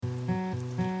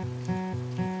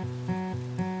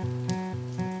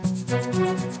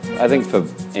I think for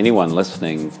anyone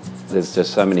listening, there's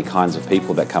just so many kinds of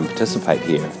people that come participate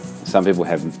here. Some people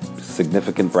have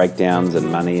significant breakdowns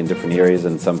in money in different areas,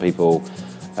 and some people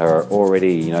are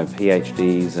already,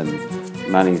 PhDs and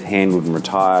money's handled and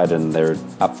retired, and they're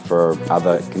up for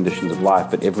other conditions of life.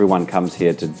 But everyone comes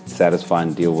here to satisfy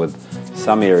and deal with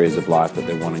some areas of life that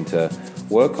they're wanting to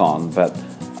work on. But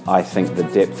I think the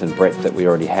depth and breadth that we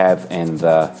already have, and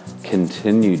the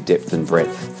continued depth and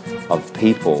breadth of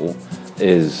people,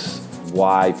 is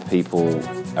why people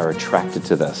are attracted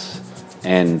to this.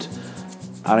 And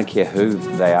I don't care who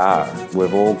they are,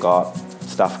 we've all got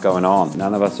stuff going on.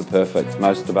 None of us are perfect.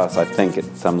 Most of us, I think, at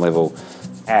some level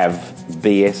have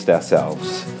BS'd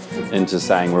ourselves into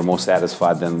saying we're more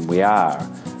satisfied than we are.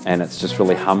 And it's just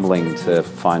really humbling to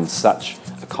find such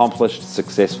accomplished,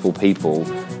 successful people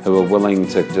who are willing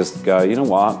to just go, you know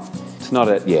what, it's not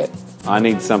it yet. I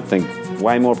need something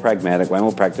way more pragmatic, way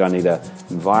more practical. I need an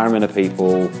environment of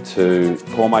people to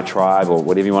call my tribe, or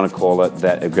whatever you want to call it,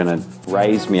 that are going to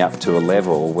raise me up to a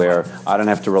level where I don't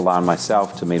have to rely on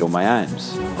myself to meet all my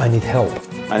aims. I need help.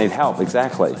 I need help,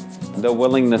 exactly. The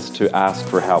willingness to ask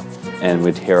for help, and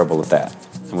we're terrible at that.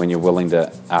 And when you're willing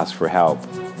to ask for help,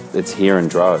 it's here in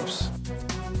droves.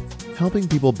 Helping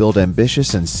people build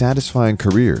ambitious and satisfying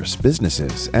careers,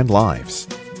 businesses, and lives.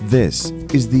 This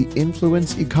is the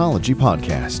Influence Ecology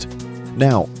Podcast.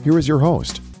 Now, here is your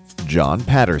host, John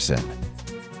Patterson.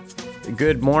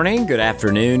 Good morning, good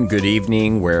afternoon, good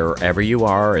evening, wherever you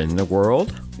are in the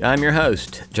world. I'm your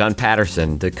host, John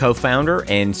Patterson, the co-founder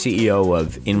and CEO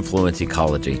of Influence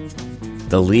Ecology,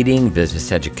 the leading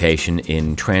business education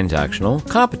in transactional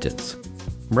competence.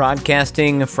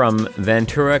 Broadcasting from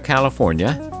Ventura,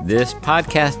 California, this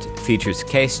podcast features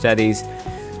case studies,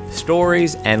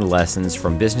 stories, and lessons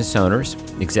from business owners,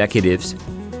 executives,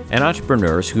 and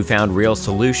entrepreneurs who found real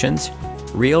solutions,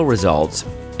 real results,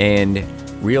 and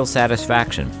real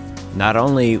satisfaction, not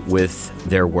only with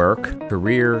their work,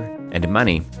 career, and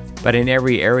money, but in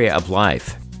every area of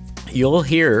life. You'll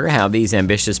hear how these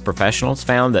ambitious professionals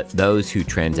found that those who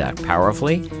transact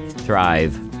powerfully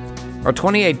thrive. Our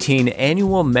 2018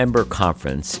 annual member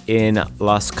conference in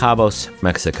Los Cabos,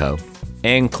 Mexico,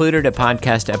 included a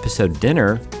podcast episode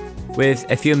dinner with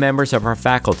a few members of our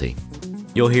faculty.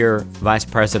 You'll hear Vice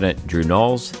President Drew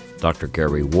Knowles, Dr.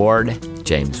 Gary Ward,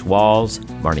 James Walls,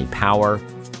 Marnie Power,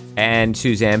 and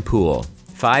Suzanne Poole,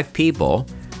 5 people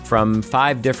from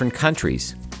 5 different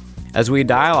countries, as we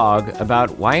dialogue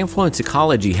about why Influence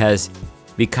Ecology has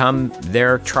become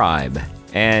their tribe,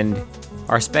 and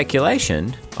our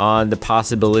speculation on the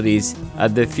possibilities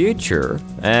of the future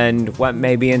and what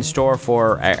may be in store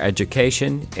for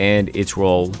education and its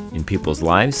role in people's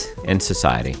lives and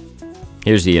society.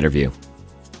 Here's the interview.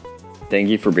 Thank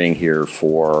you for being here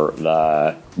for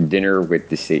the dinner with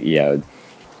the CEO.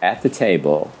 At the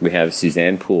table, we have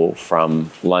Suzanne Poole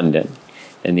from London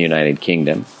in the United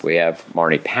Kingdom. We have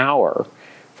Marnie Power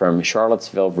from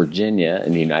Charlottesville, Virginia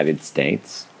in the United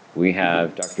States. We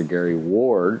have Dr. Gary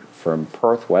Ward from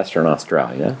Perth, Western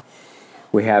Australia.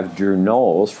 We have Drew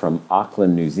Knowles from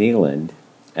Auckland, New Zealand.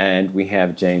 And we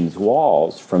have James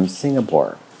Walls from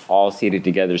Singapore, all seated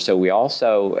together. So we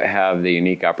also have the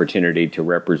unique opportunity to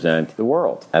represent the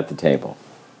world at the table.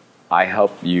 I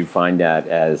hope you find that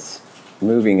as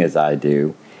moving as I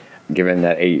do, given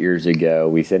that 8 years ago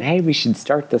we said, hey, we should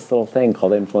start this little thing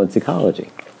called Influence Ecology.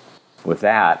 With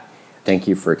that, thank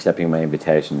you for accepting my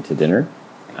invitation to dinner.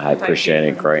 I appreciate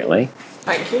it greatly.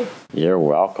 Thank you. You're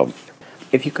welcome.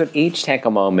 If you could each take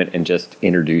a moment and just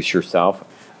introduce yourself.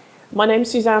 My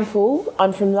name's Suzanne Poole.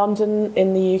 I'm from London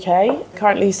in the UK,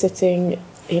 currently sitting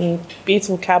in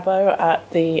beautiful Cabo at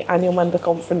the annual member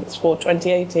conference for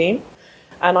 2018.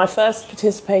 And I first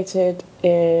participated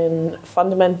in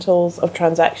Fundamentals of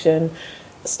Transaction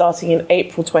starting in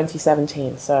April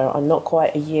 2017. So I'm not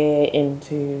quite a year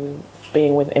into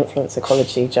being with Influence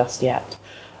Ecology just yet.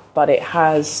 But it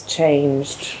has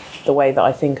changed the way that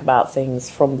I think about things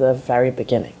from the very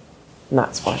beginning. And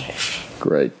that's why I'm here.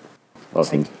 Great.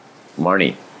 Welcome.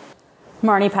 Marnie.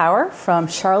 Marnie Power from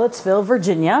Charlottesville,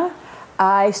 Virginia.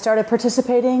 I started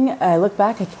participating, I look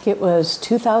back, I think it was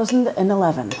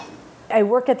 2011. I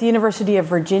work at the University of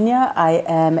Virginia. I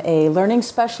am a learning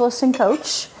specialist and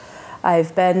coach.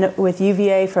 I've been with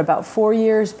UVA for about 4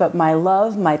 years, but my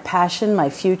love, my passion, my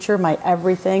future, my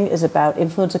everything is about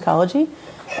Influence Ecology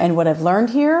and what I've learned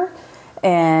here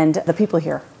and the people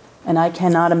here. And I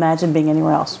cannot imagine being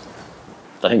anywhere else.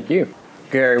 Thank you.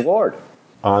 Gary Ward.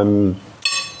 I'm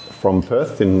from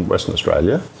Perth in Western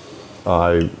Australia.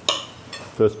 I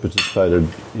first participated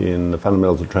in the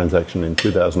Fundamentals of Transaction in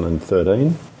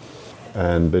 2013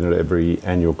 and been at every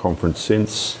annual conference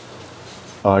since.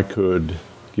 I could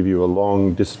give you a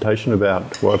long dissertation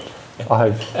about what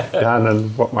I've done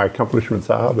and what my accomplishments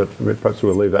are, but perhaps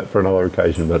we'll leave that for another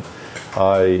occasion. But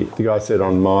I think I said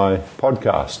on my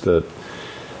podcast that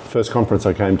the first conference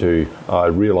I came to, I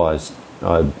realised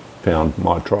I'd found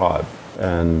my tribe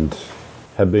and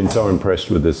have been so impressed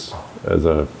with this as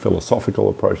a philosophical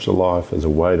approach to life, as a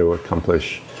way to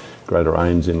accomplish greater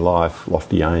aims in life,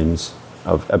 lofty aims.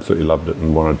 I've absolutely loved it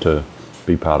and wanted to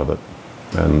be part of it.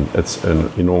 And it's an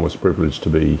enormous privilege to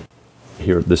be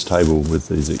here at this table with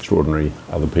these extraordinary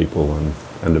other people and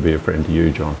to be a friend to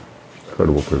you, John.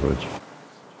 Incredible privilege.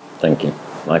 Thank you.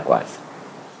 Likewise.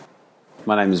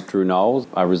 My name is Drew Knowles.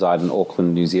 I reside in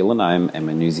Auckland, New Zealand. I am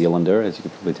a New Zealander, as you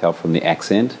can probably tell from the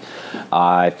accent.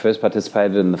 I first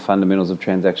participated in the Fundamentals of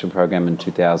Transaction program in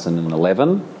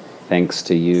 2011, thanks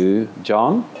to you,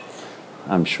 John.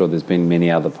 I'm sure there's been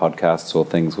many other podcasts or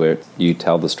things where you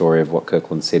tell the story of what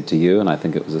Kirkland said to you, and I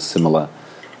think it was a similar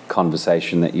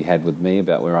conversation that you had with me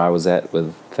about where I was at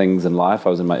with things in life. I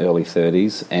was in my early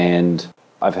 30s, and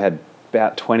I've had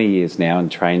about 20 years now in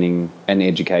training and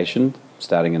education,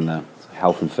 starting in the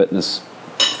health and fitness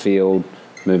field,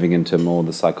 moving into more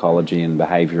the psychology and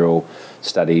behavioural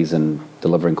studies and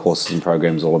delivering courses and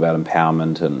programs all about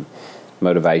empowerment and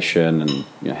motivation and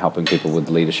helping people with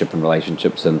leadership and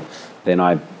relationships. And then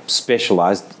I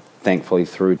specialised, thankfully,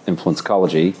 through influence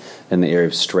ecology in the area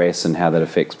of stress and how that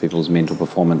affects people's mental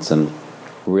performance, and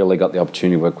really got the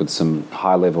opportunity to work with some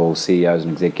high-level CEOs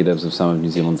and executives of some of New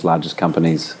Zealand's largest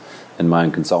companies in my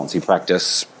own consultancy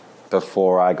practice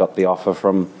before I got the offer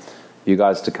from you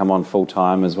guys to come on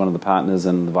full-time as one of the partners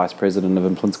and the Vice President of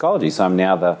Influence Ecology. So I'm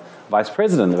now the Vice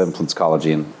President of Influence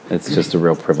Ecology, and it's just a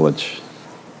real privilege.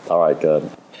 All right, good.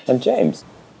 And James?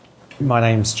 My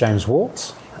name's James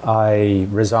Waltz. I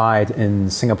reside in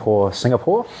Singapore.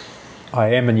 I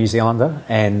am a New Zealander,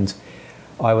 and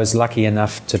I was lucky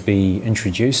enough to be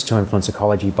introduced to Influence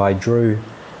Ecology by Drew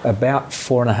about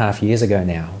 4.5 years ago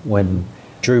now, when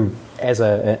Drew, as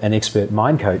an expert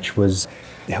mind coach, was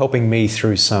helping me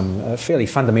through some fairly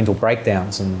fundamental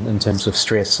breakdowns in terms of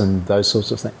stress and those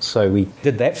sorts of things. So we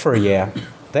did that for a year.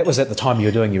 That was at the time you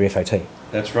were doing your FOT.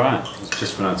 That's right. It was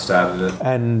just when I started it.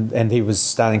 And he was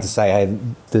starting to say, hey,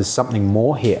 there's something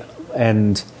more here.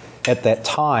 And at that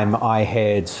time, I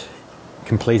had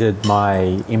completed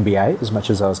my MBA as much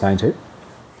as I was going to,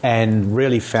 and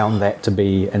really found that to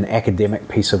be an academic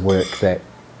piece of work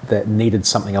that needed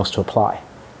something else to apply.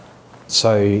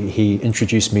 So he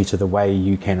introduced me to the way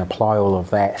you can apply all of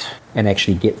that and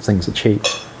actually get things achieved.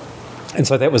 And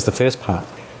so that was the first part,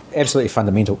 absolutely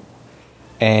fundamental.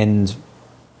 And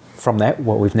from that,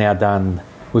 what we've now done,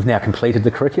 we've now completed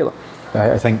the curriculum.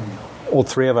 I think all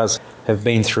three of us have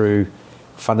been through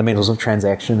fundamentals of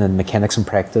transaction and mechanics and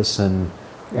practice, and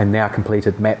now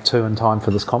completed MAP 2 in time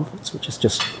for this conference, which is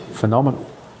just phenomenal.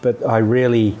 But I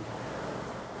really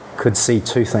could see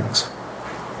two things.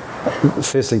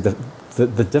 Firstly,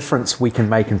 the difference we can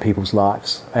make in people's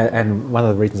lives. And one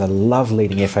of the reasons I love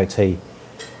leading FOT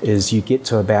is you get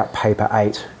to about paper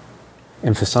 8,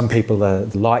 and for some people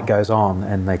the light goes on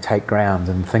and they take ground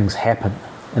and things happen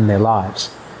in their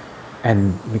lives.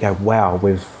 And we go, wow,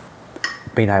 we've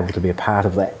been able to be a part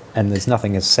of that. And there's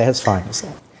nothing as satisfying as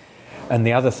that. And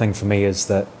the other thing for me is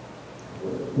that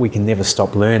we can never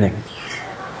stop learning.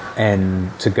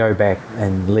 And to go back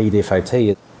and lead FOT,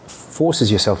 it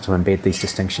forces yourself to embed these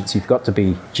distinctions. You've got to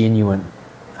be genuine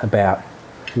about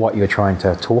what you're trying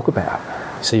to talk about.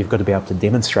 So you've got to be able to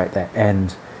demonstrate that.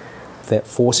 And that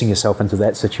forcing yourself into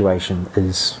that situation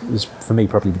is for me,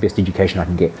 probably the best education I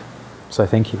can get. So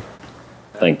thank you.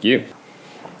 Thank you.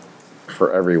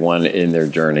 For everyone in their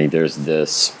journey, there's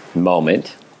this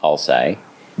moment, I'll say,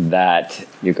 that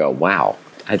you go, wow,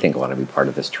 I think I want to be part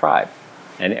of this tribe.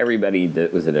 And everybody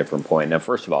that was at a different point. Now,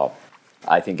 first of all,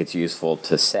 I think it's useful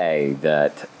to say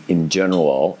that in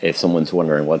general, if someone's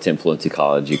wondering what's Influence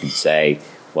Ecology, you could say,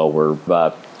 well, we're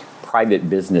a private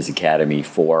business academy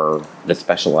that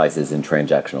specializes in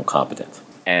transactional competence.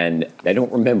 And I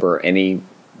don't remember any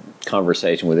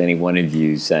conversation with any one of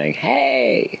you saying,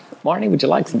 hey, Marnie, would you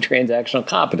like some transactional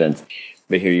competence?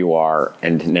 But here you are,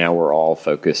 and now we're all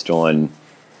focused on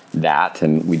that,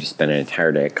 and we just spent an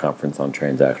entire day at conference on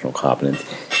transactional competence.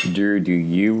 Drew, do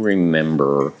you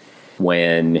remember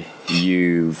when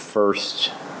you first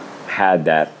had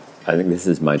that, I think this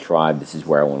is my tribe, this is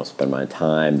where I want to spend my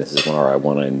time, this is where I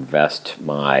want to invest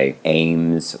my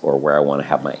aims, or where I want to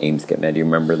have my aims get met? Do you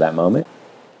remember that moment?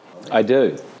 I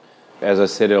do. As I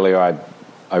said earlier,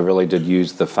 I really did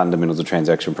use the Fundamentals of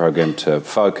Transaction program to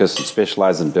focus and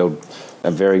specialize and build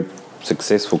a very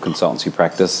successful consultancy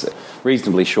practice,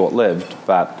 reasonably short-lived,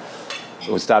 but it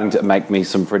was starting to make me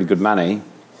some pretty good money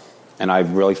And I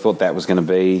really thought that was going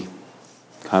to be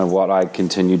kind of what I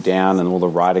continued down, and all the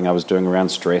writing I was doing around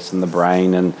stress and the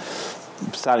brain, and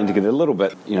starting to get a little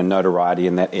bit, notoriety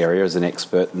in that area as an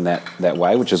expert in that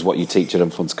way, which is what you teach at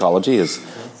Influence Ecology, is,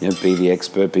 be the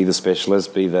expert, be the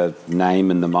specialist, be the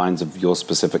name in the minds of your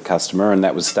specific customer, and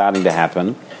that was starting to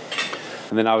happen.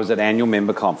 And then I was at annual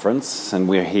member conference, and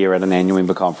we're here at an annual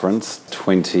member conference,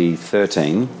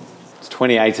 2013. It's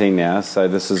 2018 now, so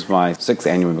this is my 6th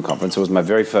annual member conference. It was my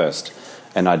very first,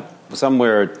 and I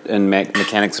somewhere in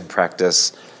mechanics of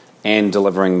practice and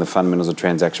delivering the fundamentals of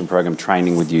transaction program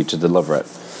training with you to deliver it.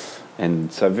 And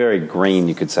so very green,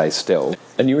 you could say, still.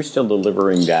 And you were still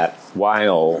delivering that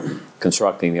while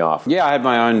constructing the offer? Yeah, I had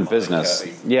my own business.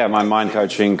 Yeah, my mind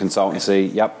coaching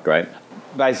consultancy. Yep. Great.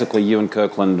 Basically, you and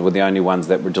Kirkland were the only ones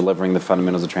that were delivering the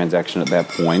fundamentals of transaction at that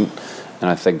point. And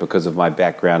I think because of my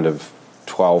background of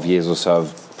 12 years or so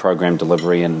of program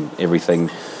delivery and everything,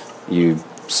 you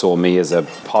saw me as a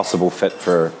possible fit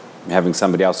for having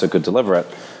somebody else who could deliver it.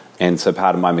 And so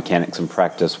part of my mechanics and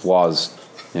practice was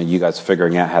you guys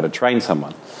figuring out how to train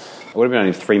someone. It would have been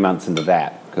only 3 months into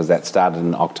that, because that started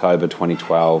in October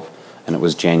 2012 and it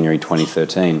was January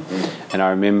 2013. And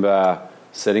I remember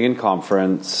sitting in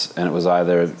conference, and it was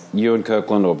either you and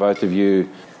Kirkland or both of you.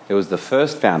 It was the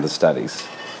first founder studies.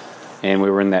 And we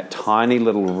were in that tiny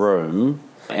little room,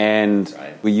 and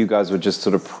where you guys were just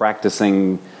sort of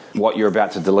practicing what you're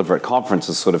about to deliver at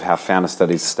conferences. Sort of how founder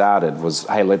studies started was,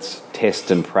 hey, let's test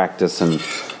and practice, and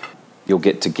you'll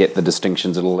get the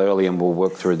distinctions a little early and we'll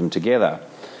work through them together.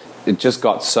 It just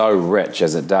got so rich,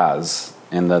 as it does,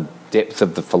 and the depth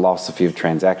of the philosophy of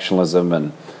transactionalism,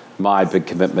 and my big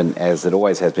commitment, as it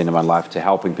always has been in my life, to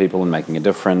helping people and making a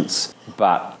difference,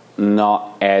 but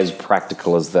not as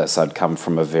practical as this. I'd come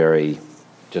from a very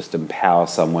just empower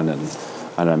someone and,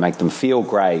 I don't know, make them feel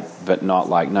great, but not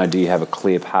like, no, do you have a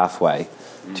clear pathway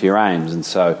to your aims? And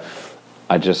so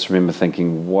I just remember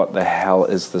thinking, what the hell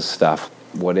is this stuff?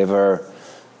 Whatever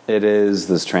it is,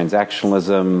 this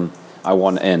transactionalism, I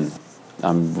want in.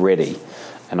 I'm ready.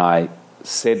 And I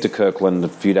said to Kirkland a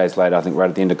few days later, I think right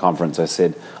at the end of conference, I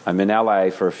said, I'm in LA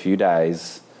for a few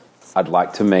days. I'd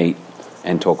like to meet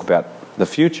and talk about the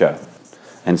future.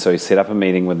 And so he set up a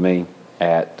meeting with me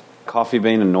at Coffee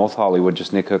Bean in North Hollywood,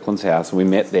 just near Kirkland's house, and we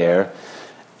met there.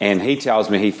 And he tells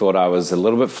me he thought I was a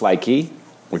little bit flaky,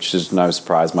 which is no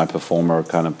surprise, my performer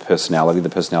kind of personality, the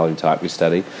personality type we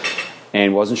study,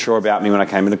 and wasn't sure about me when I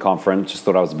came into conference, just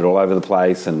thought I was a bit all over the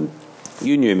place, and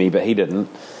you knew me, but he didn't.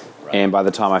 Right. And by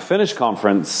the time I finished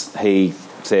conference, he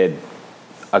said,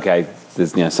 okay,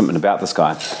 there's something about this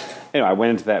guy. Anyway, I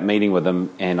went into that meeting with him,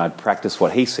 and I practiced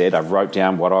what he said. I wrote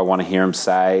down what I want to hear him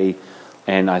say,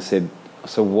 and I said,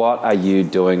 so what are you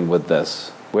doing with this?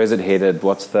 Where's it headed?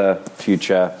 What's the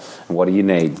future? And what do you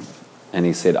need? And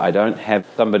he said, I don't have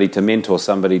somebody to mentor,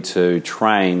 somebody to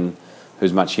train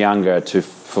who's much younger to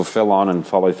fulfill on and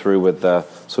follow through with the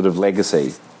sort of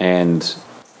legacy. And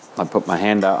I put my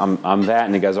hand up, I'm that.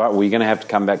 And he goes, all right, well, you're going to have to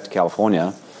come back to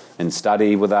California and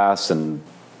study with us. And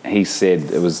he said,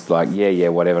 it was like, yeah,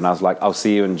 whatever. And I was like, I'll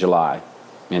see you in July.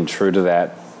 And true to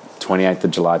that, 28th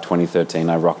of July, 2013,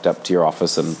 I rocked up to your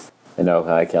office in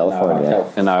Ojai,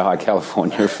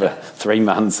 California for 3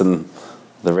 months, and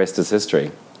the rest is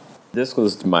history. This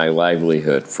was my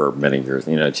livelihood for many years.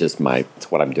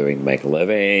 It's what I'm doing to make a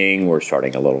living. We're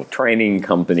starting a little training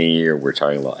company, or we're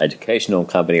starting a little educational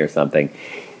company or something.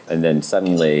 And then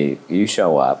suddenly you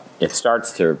show up. It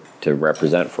starts to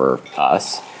represent for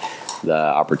us the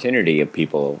opportunity of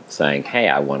people saying, hey,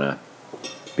 I want to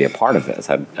be a part of this.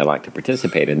 I'd like to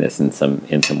participate in this in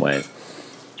some ways.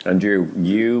 And Drew,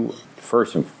 you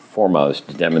first and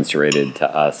foremost demonstrated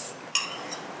to us,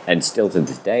 and still to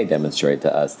this day demonstrate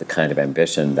to us, the kind of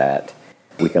ambition that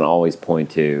we can always point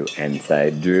to and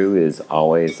say, Drew is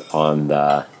always on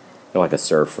you're like a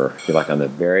surfer. You're like on the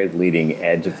very leading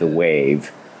edge of the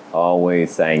wave,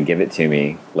 always saying, give it to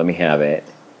me, let me have it,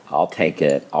 I'll take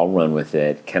it, I'll run with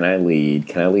it, can I lead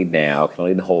now, can I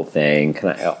lead the whole thing,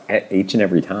 each and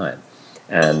every time.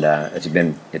 And it's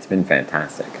been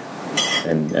fantastic.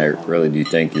 And I really do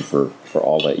thank you for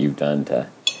all that you've done to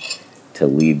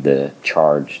lead the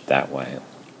charge that way.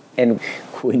 And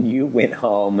when you went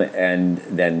home and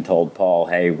then told Paul,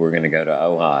 hey, we're going to go to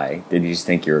Ojai, did you just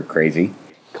think you were crazy?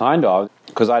 Kind of,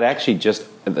 because I'd actually just,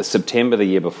 in September the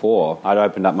year before, I'd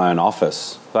opened up my own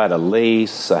office. So I had a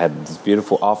lease, I had this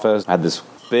beautiful office, I had this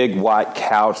big white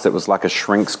couch that was like a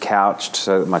shrink's couch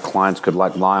so that my clients could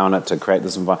lie on it to create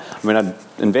this environment. I mean, I'd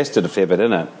invested a fair bit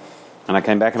in it. And I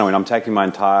came back and I went, I'm taking my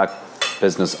entire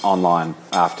business online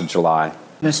after July.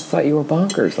 I just thought you were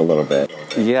bonkers a little bit.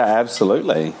 Yeah,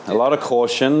 absolutely. A lot of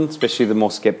caution, especially the more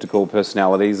skeptical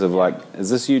personalities of like, is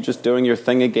this you just doing your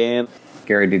thing again?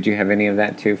 Gary, did you have any of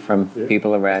that too from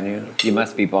people around you? You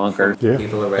must be bonkers. Yeah.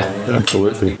 People around you.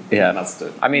 Absolutely. Yeah.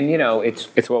 I mean,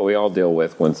 it's what we all deal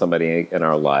with when somebody in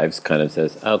our lives kind of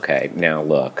says, okay, now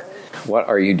look, what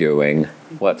are you doing?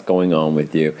 What's going on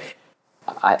with you?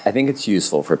 I think it's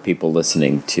useful for people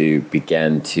listening to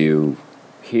begin to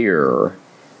hear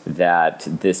that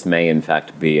this may in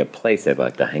fact be a place they'd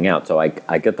like to hang out. So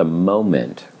I get the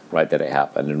moment, right, that it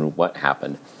happened and what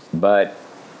happened. But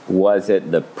was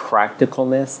it the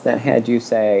practicalness that had you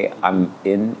say, I'm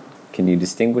in? Can you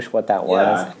distinguish what that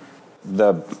was? Yeah.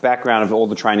 The background of all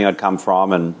the training I'd come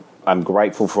from, and I'm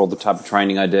grateful for all the type of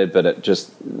training I did, but it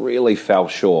just really fell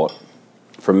short,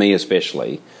 for me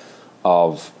especially,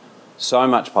 of so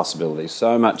much possibility,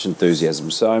 so much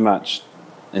enthusiasm, so much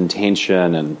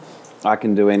intention, and I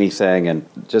can do anything, and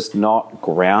just not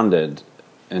grounded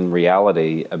in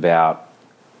reality about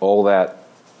all that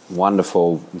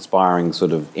wonderful, inspiring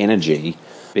sort of energy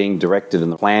being directed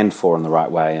and planned for in the right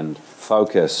way and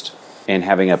focused, and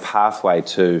having a pathway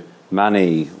to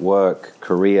money, work,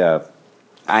 career,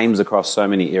 aims across so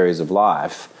many areas of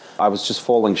life. I was just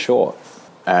falling short,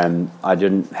 and I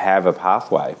didn't have a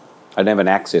pathway. I didn't have an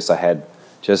access. I had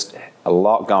just a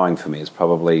lot going for me is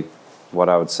probably what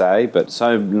I would say, but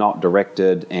so not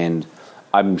directed, and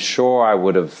I'm sure I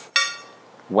would have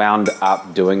wound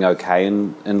up doing okay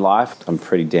in life. I'm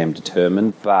pretty damn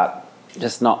determined, but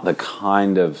just not the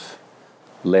kind of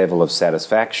level of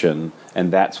satisfaction,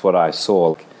 and that's what I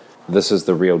saw. This is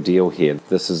the real deal here.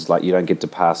 This is like, you don't get to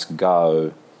pass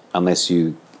go unless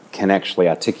you can actually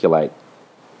articulate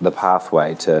the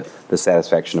pathway to the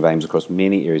satisfaction of aims across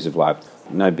many areas of life.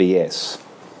 No BS.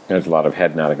 There's a lot of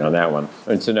head nodding on that one.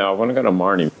 And so now I want to go to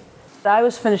Marnie. I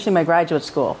was finishing my graduate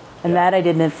school, and that I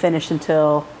didn't finish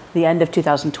until the end of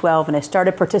 2012, and I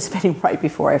started participating right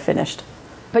before I finished.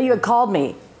 But you had called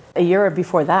me a year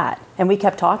before that, and we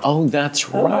kept talking. Oh, that's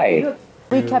right.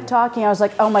 We kept talking. I was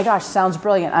like, oh my gosh, sounds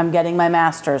brilliant. I'm getting my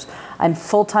master's. I'm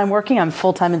full-time working. I'm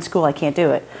full-time in school. I can't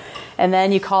do it. And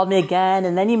then you called me again,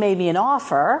 and then you made me an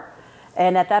offer.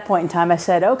 And at that point in time, I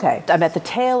said, okay, I'm at the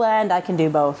tail end. I can do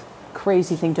both.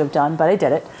 Crazy thing to have done, but I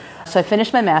did it. So I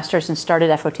finished my master's and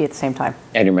started FOT at the same time.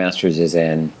 And your master's is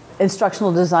in?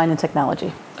 Instructional design and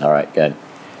technology. All right, good.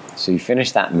 So you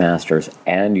finished that master's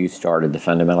and you started the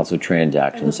fundamentals of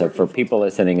transaction. So for people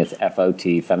listening, it's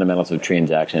FOT, fundamentals of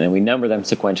transaction. And we number them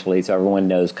sequentially so everyone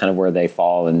knows kind of where they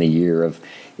fall in the year of,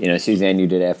 Suzanne, you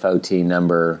did FOT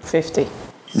number 50.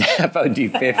 FOT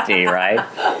 50, right?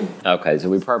 Okay, so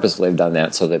we purposely have done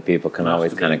that so that people can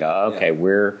always kind of go, okay,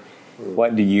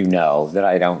 what do you know that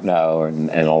I don't know,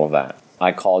 and all of that.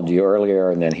 I called you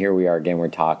earlier, and then here we are again, we're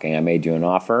talking. I made you an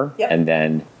offer, and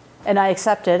then... And I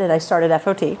accepted, and I started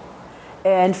FOT.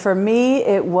 And for me,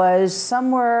 it was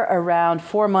somewhere around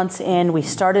 4 months in, we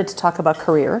started to talk about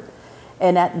career.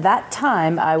 And at that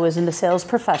time, I was in the sales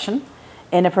profession,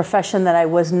 in a profession that I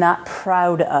was not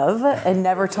proud of and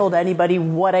never told anybody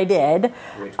what I did.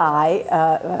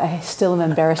 I still am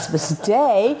embarrassed to this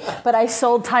day, but I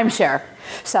sold timeshare.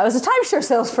 So I was a timeshare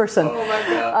salesperson. Oh my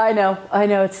God. I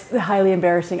know, it's highly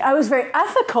embarrassing. I was very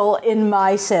ethical in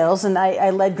my sales, and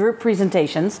I led group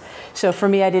presentations. So for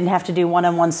me, I didn't have to do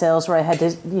one-on-one sales where I had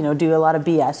to, do a lot of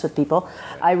BS with people.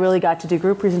 I really got to do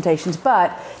group presentations.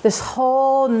 But this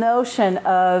whole notion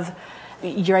of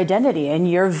your identity and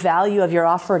your value of your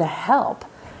offer to help.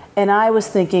 And I was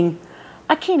thinking,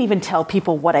 I can't even tell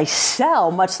people what I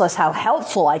sell, much less how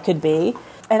helpful I could be.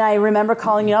 And I remember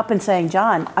calling you up and saying,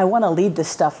 John, I want to lead this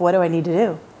stuff. What do I need to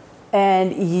do?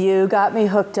 And you got me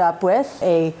hooked up with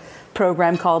a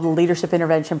program called Leadership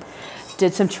Intervention.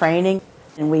 Did some training,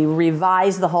 and we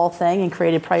revised the whole thing and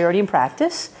created Priority in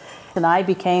Practice. And I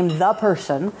became the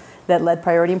person that led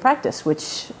Priority in Practice,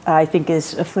 which I think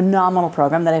is a phenomenal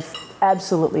program that I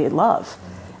absolutely love.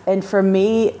 And for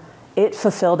me, it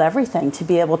fulfilled everything to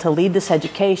be able to lead this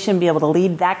education, be able to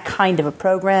lead that kind of a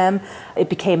program. It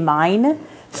became mine,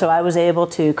 so I was able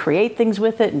to create things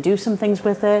with it and do some things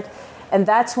with it. And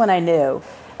that's when I knew.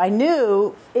 I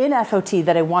knew in FOT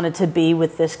that I wanted to be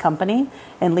with this company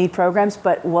and lead programs,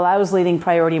 but while I was leading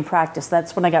Priority in Practice,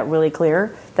 that's when I got really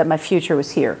clear that my future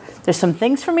was here. There's some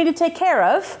things for me to take care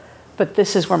of, but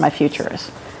this is where my future is.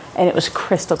 And it was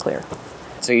crystal clear.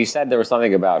 So you said there was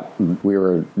something about, we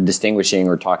were distinguishing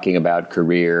or talking about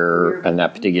career and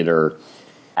that particular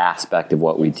aspect of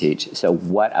what we teach. So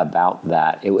what about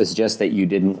that? It was just that you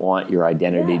didn't want your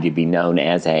identity to be known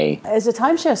as a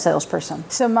timeshare salesperson.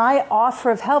 So my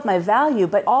offer of help, my value,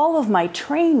 but all of my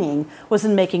training was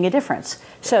in making a difference.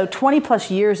 So 20 plus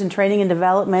years in training and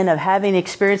development, of having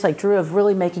experience like Drew, of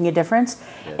really making a difference.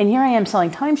 Yeah. And here I am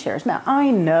selling timeshares. Now,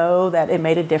 I know that it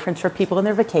made a difference for people in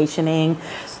their vacationing,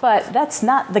 but that's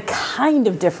not the kind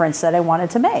of difference that I wanted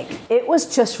to make. It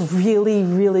was just really,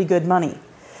 really good money.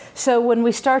 So when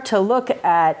we start to look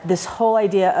at this whole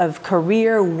idea of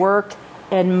career, work,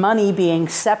 and money being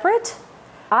separate,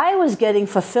 I was getting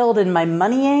fulfilled in my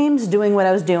money aims doing what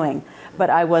I was doing, but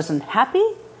I wasn't happy.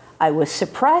 I was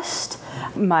suppressed.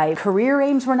 My career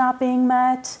aims were not being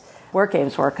met. Work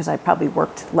aims were, because I probably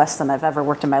worked less than I've ever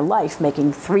worked in my life,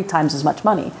 making 3 times as much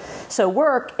money. So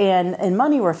work and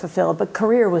money were fulfilled, but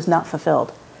career was not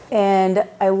fulfilled. And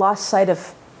I lost sight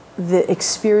of the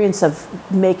experience of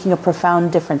making a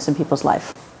profound difference in people's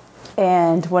life.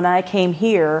 And when I came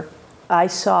here, I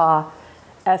saw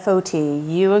FOT,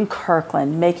 you and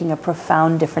Kirkland, making a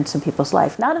profound difference in people's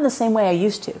life. Not in the same way I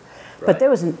used to, but there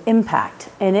was an impact.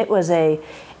 And it was a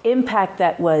impact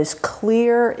that was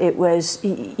clear. It was,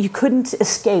 you couldn't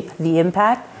escape the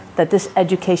impact that this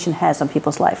education has on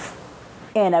people's life.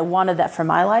 And I wanted that for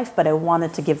my life, but I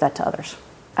wanted to give that to others.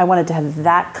 I wanted to have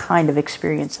that kind of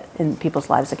experience in people's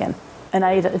lives again. And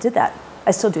I did that.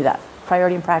 I still do that.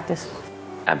 Priority and practice.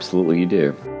 Absolutely you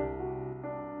do.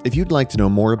 If you'd like to know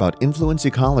more about Influence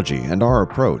Ecology and our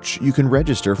approach, you can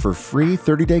register for free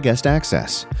 30-day guest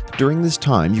access. During this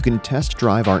time, you can test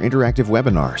drive our interactive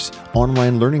webinars,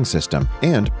 online learning system,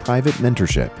 and private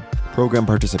mentorship. Program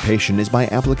participation is by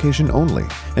application only,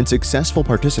 and successful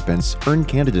participants earn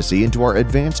candidacy into our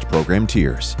advanced program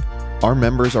tiers. Our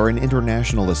members are an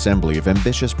international assembly of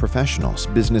ambitious professionals,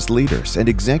 business leaders, and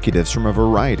executives from a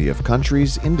variety of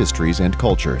countries, industries, and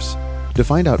cultures. To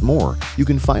find out more, you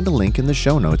can find a link in the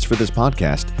show notes for this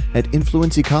podcast at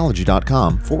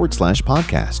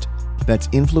influenceecology.com/podcast. That's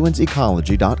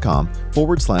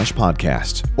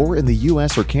influenceecology.com/podcast. Or in the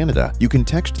US or Canada, you can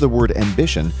text the word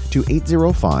ambition to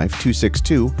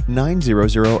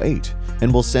 805-262-9008,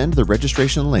 and we'll send the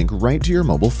registration link right to your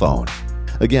mobile phone.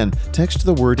 Again, text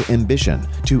the word ambition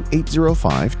to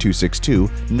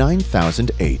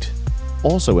 805-262-9008.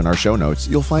 Also in our show notes,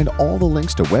 you'll find all the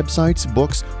links to websites,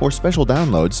 books, or special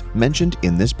downloads mentioned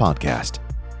in this podcast.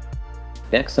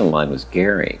 Next in line was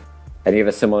Gary. And you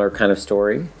have a similar kind of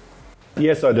story?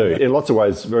 Yes, I do. In lots of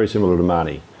ways, very similar to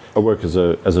Marnie. I work as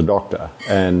a doctor,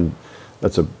 and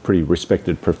that's a pretty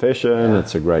respected profession.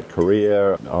 It's a great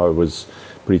career. I was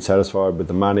pretty satisfied with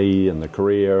the money and the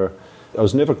career. I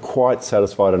was never quite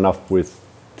satisfied enough with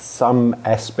some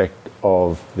aspect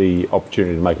of the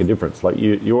opportunity to make a difference. Like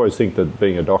you always think that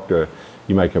being a doctor,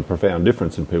 you make a profound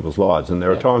difference in people's lives, and there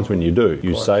are times when you do.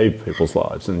 You save people's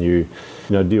lives, and you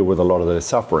deal with a lot of their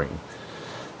suffering.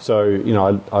 So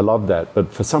I love that,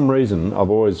 but for some reason I've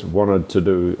always wanted to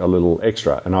do a little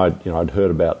extra, and I'd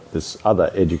heard about this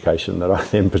other education that I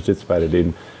then participated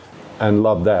in, and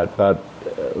loved that. But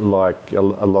like a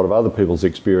lot of other people's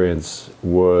experience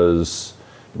was,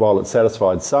 while it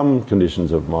satisfied some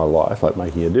conditions of my life, like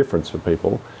making a difference for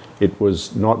people, it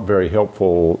was not very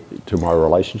helpful to my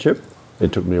relationship.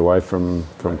 It took me away from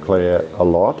Claire a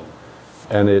lot,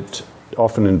 and it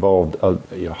often involved a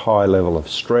high level of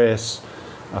stress,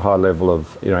 a high level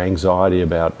of anxiety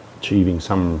about achieving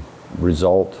some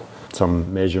result,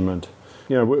 some measurement.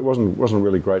 It wasn't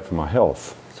really great for my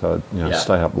health. So I'd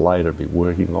stay up late, I'd be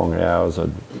working long hours.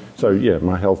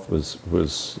 My health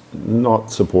was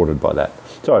not supported by that.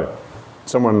 So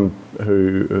someone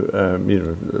who,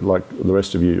 like the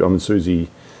rest of you, Susie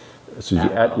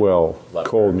Atwell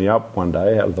called me up one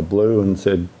day out of the blue and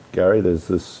said, Gary, there's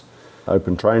this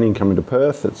open training coming to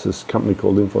Perth. It's this company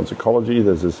called Influence Ecology.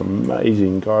 There's this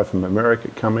amazing guy from America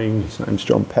coming. His name's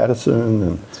John Patterson,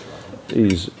 and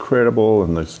he's incredible.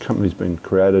 And this company's been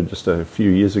created just a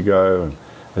few years ago. And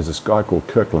there's this guy called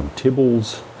Kirkland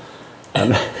Tibbles.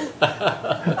 And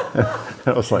I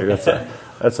was like,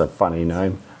 that's a funny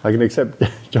name. I can accept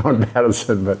John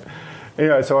Patterson, but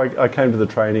anyway, so I came to the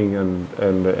training,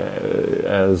 and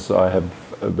as I have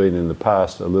been in the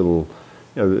past, there's a little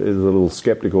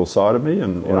sceptical side of me,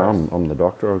 and I'm the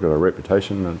doctor. I've got a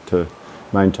reputation to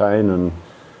maintain, and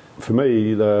for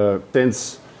me, the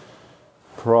sense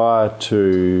prior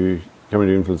to coming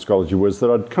to Influence Ecology was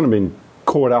that I'd kind of been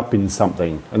caught up in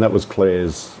something, and that was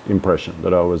Claire's impression,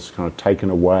 that I was kind of taken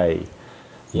away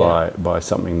by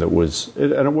something that was,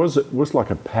 and it was like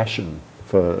a passion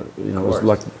for, it was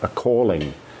like a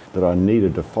calling that I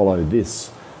needed to follow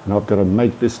this, and I've got to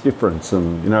make this difference,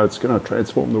 and it's going to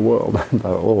transform the world, and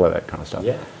all of that kind of stuff.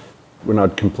 Yeah. when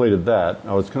I'd completed that,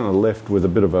 I was kind of left with a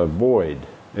bit of a void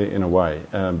in a way.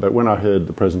 But when I heard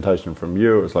the presentation from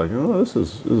you, it was like, oh, this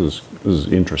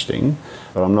is interesting,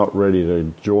 but I'm not ready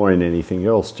to join anything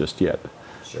else just yet.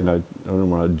 Sure. I don't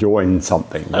want to join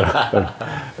something.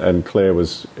 And Claire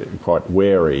was quite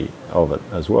wary of it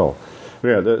as well.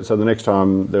 Yeah, so the next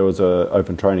time there was an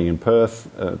open training in Perth,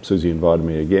 Susie invited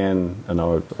me again, and I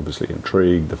was obviously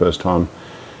intrigued the first time.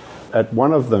 At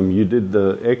one of them, you did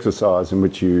the exercise in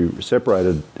which you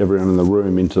separated everyone in the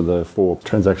room into the 4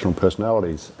 transactional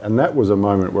personalities. And that was a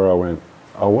moment where I went,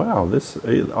 oh, wow,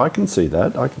 I can see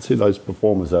that. I can see those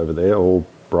performers over there, all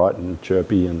bright and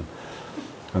chirpy, and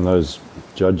those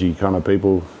judgy kind of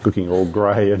people looking all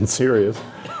grey and serious.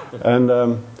 And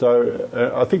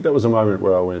so I think that was a moment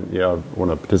where I went, yeah, I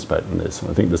want to participate in this. And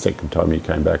I think the second time you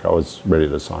came back, I was ready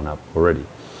to sign up already.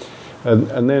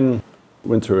 And then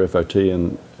went through FOT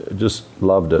and just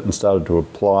loved it and started to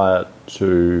apply it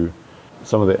to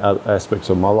some of the aspects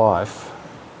of my life.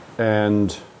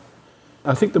 And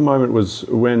I think the moment was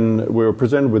when we were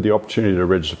presented with the opportunity to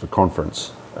register for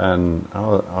conference. And I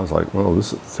was like, well,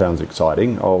 this sounds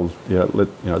exciting.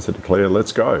 I said to Claire,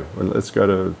 let's go. Let's go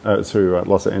to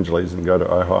Los Angeles and go to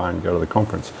Ojai and go to the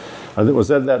conference. And it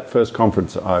was at that first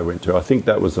conference I went to. I think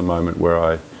that was the moment where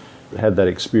I had that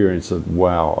experience of,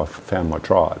 wow, I found my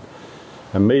tribe.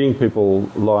 And meeting people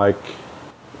like,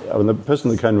 the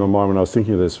person that came to my mind when I was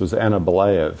thinking of this was Anna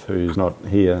Belayev, who's not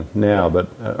here now, but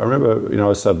I remember,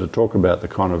 I started to talk about the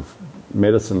kind of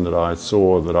medicine that I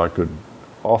saw that I could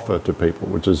offer to people,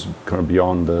 which is kind of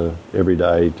beyond the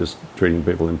everyday just treating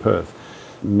people in Perth.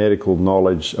 Medical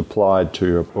knowledge applied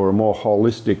to, or a more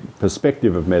holistic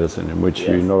perspective of medicine in which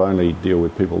you not only deal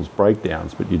with people's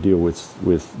breakdowns, but you deal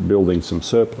with building some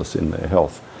surplus in their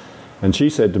health. And she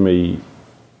said to me,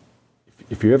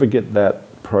 if you ever get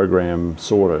that program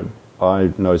sorted,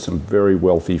 I know some very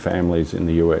wealthy families in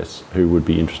the US who would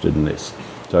be interested in this.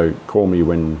 So call me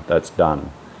when that's done.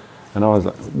 And I was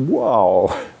like,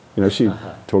 wow. She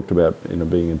talked about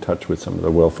being in touch with some of the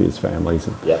wealthiest families.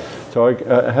 And so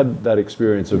I had that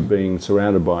experience of being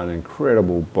surrounded by an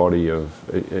incredible body of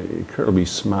incredibly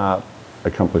smart,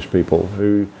 accomplished people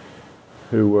who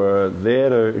were there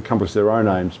to accomplish their own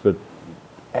aims, but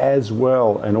as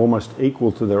well and almost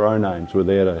equal to their own aims were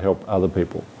there to help other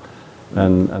people.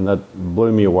 And that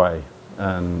blew me away.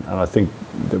 And I think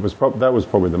that was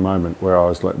probably the moment where I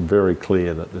was like very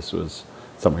clear that this was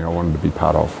something I wanted to be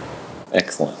part of.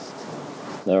 Excellent.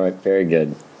 All right, very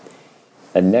good.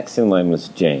 And next in line was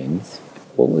James.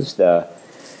 What was the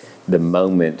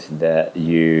moment that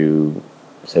you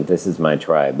said, this is my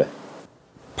tribe?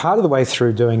 Part of the way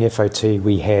through doing FOT,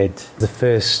 we had the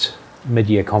first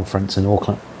mid-year conference in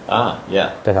Auckland.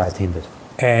 That I attended.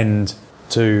 And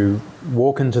to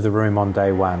walk into the room on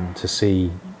day one to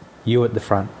see you at the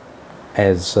front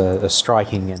as a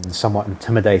striking and somewhat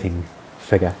intimidating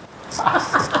figure.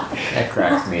 That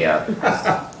cracks me up.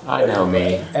 I know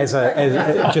me.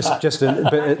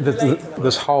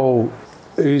 This whole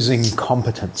oozing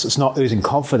competence. It's not oozing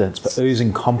confidence, but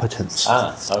oozing competence.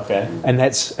 Okay. And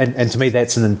to me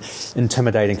that's an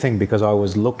intimidating thing, because I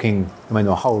was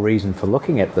the whole reason for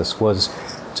looking at this was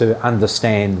to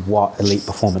understand what elite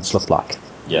performance looked like.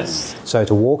 Yes. So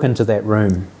to walk into that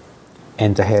room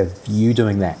and to have you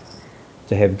doing that,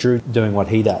 to have Drew doing what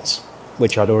he does,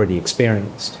 which I'd already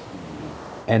experienced,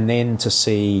 and then to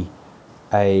see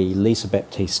a Lisa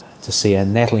Baptiste, to see a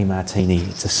Natalie Martini,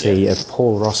 to see a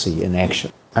Paul Rossi in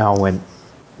action. And I went,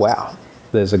 wow,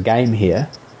 there's a game here,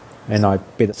 and I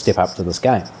better step up to this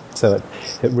game. So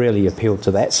it really appealed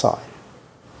to that side.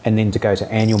 And then to go to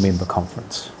annual member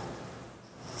conference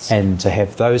and to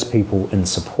have those people in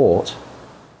support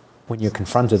when you're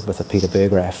confronted with a Peter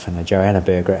Berggraf and a Joanna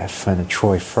Berggraf and a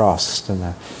Troy Frost and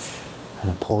a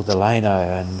Paul Delano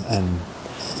and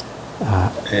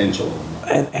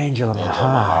Angela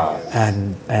Mahar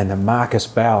and a Marcus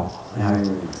Bell.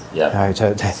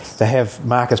 To have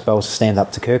Marcus Bell stand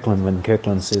up to Kirkland when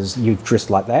Kirkland says, "You've dressed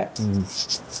like that," and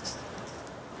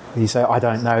you say, "I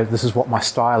don't know. This is what my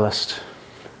stylist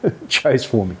chose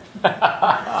for me.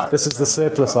 This is the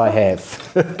surplus I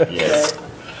have." Yes.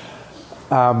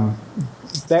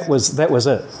 That was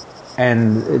it,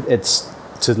 and it's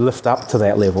to lift up to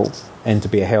that level and to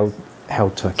be held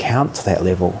to account to that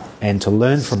level and to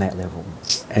learn from that level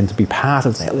and to be part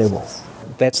of that level.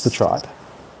 That's the tribe.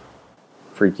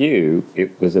 For you,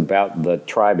 it was about the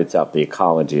tribe itself, the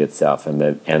ecology itself,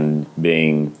 and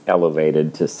being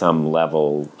elevated to some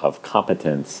level of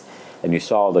competence. And you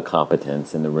saw the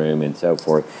competence in the room and so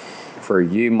forth. For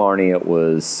you, Marnie, it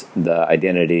was the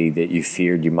identity that you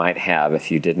feared you might have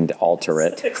if you didn't alter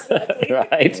it,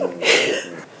 right?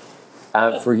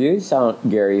 For you,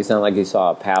 Gary, you sound like you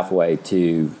saw a pathway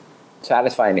to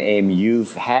satisfy an aim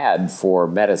you've had for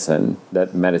medicine,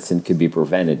 that medicine could be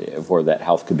preventative, or that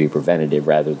health could be preventative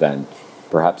rather than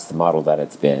perhaps the model that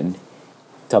it's been,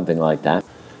 something like that.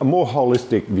 A more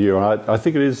holistic view, and I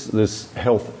think it is this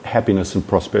health, happiness and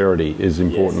prosperity is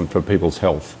important for people's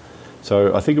health.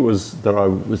 So I think it was that I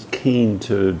was keen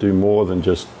to do more than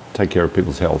just take care of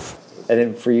people's health. And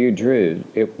then for you, Drew,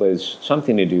 it was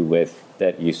something to do with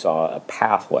that you saw a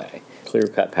pathway,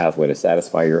 clear-cut pathway to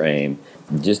satisfy your aim.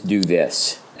 Just do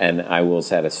this, and I will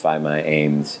satisfy my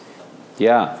aims.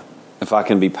 Yeah. If I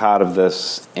can be part of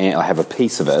this and I have a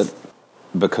piece of it,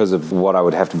 because of what I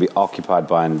would have to be occupied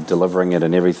by and delivering it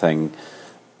and everything,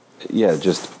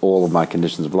 just all of my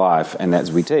conditions of life. And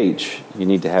as we teach, you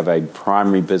need to have a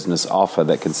primary business offer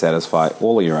that can satisfy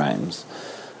all of your aims.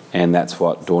 And that's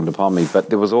what dawned upon me. But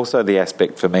there was also the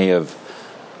aspect for me of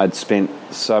I'd spent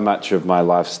so much of my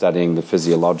life studying the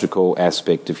physiological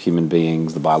aspect of human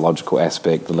beings, the biological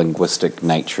aspect, the linguistic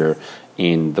nature,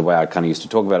 and the way I kind of used to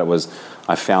talk about it was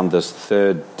I found this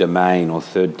third domain or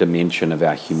third dimension of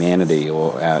our humanity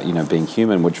or our, being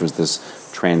human, which was this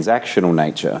transactional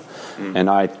nature. And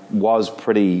I was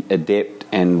pretty adept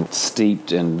and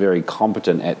steeped and very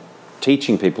competent at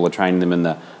teaching people or training them in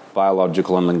the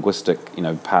biological and linguistic,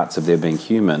 parts of their being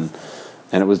human.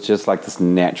 And it was just like this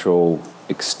natural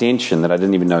extension that I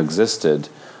didn't even know existed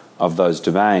of those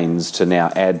domains to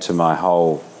now add to my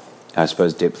whole, I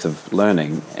suppose, depth of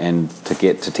learning and to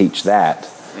get to teach that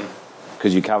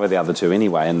because you cover the other two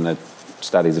anyway in the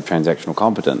studies of transactional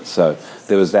competence. So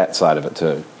there was that side of it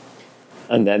too.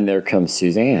 And then there comes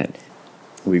Suzanne.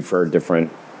 We've heard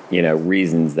different,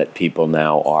 reasons that people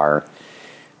now are,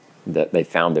 that they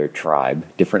found their tribe,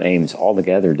 different aims,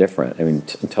 altogether different. I mean,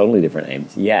 totally different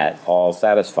aims, yet all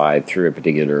satisfied through a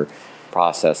particular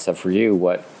process. So for you,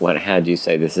 what had you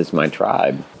say, this is my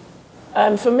tribe?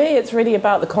 For me, it's really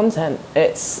about the content.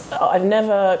 I've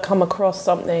never come across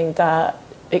something that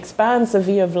expands the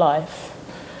view of life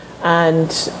and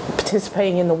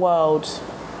participating in the world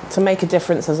to make a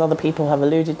difference, as other people have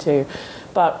alluded to.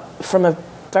 But from a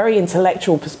very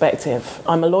intellectual perspective,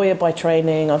 I'm a lawyer by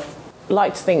training. I've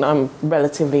like to think that I'm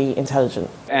relatively intelligent.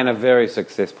 And a very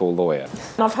successful lawyer.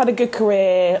 I've had a good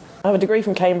career. I have a degree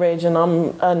from Cambridge and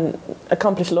I'm an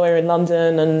accomplished lawyer in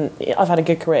London and I've had a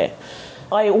good career.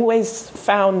 I always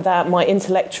found that my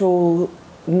intellectual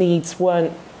needs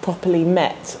weren't properly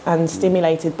met and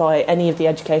stimulated by any of the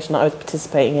education that I was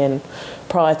participating in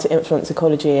prior to Influence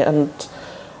Ecology. And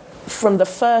from the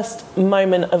first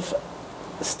moment of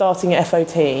starting at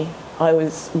FOT, I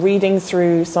was reading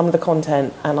through some of the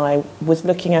content and I was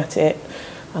looking at it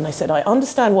and I said, I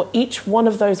understand what each one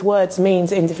of those words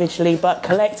means individually, but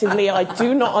collectively I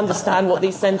do not understand what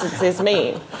these sentences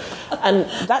mean. And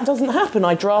that doesn't happen.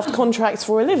 I draft contracts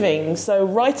for a living, so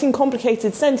writing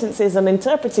complicated sentences and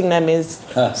interpreting them is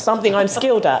something I'm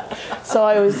skilled at. So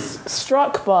I was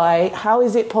struck by how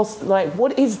is it possible,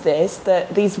 what is this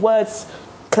that these words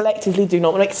collectively do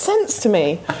not make sense to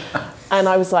me? And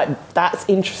I was like, that's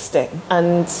interesting.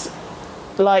 And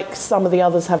like some of the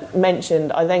others have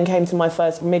mentioned, I then came to my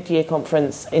first mid-year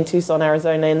conference in Tucson,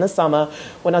 Arizona in the summer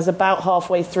when I was about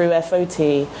halfway through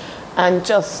FOT, and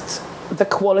just the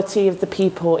quality of the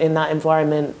people in that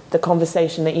environment, the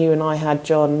conversation that you and I had,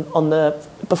 John,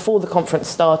 before the conference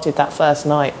started that first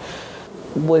night,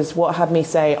 was what had me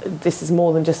say, this is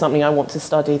more than just something I want to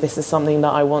study. This is something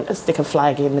that I want to stick a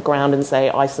flag in the ground and say,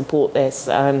 I support this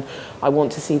and I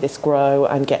want to see this grow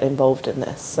and get involved in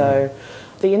this. So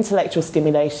the intellectual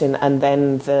stimulation and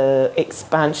then the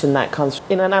expansion that comes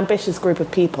in an ambitious group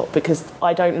of people, because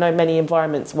I don't know many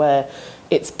environments where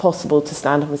it's possible to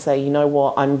stand up and say, you know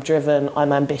what, I'm driven,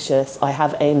 I'm ambitious, I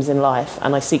have aims in life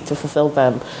and I seek to fulfill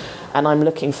them and I'm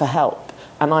looking for help.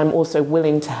 And I'm also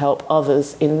willing to help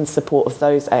others in support of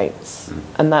those aims.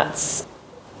 And that's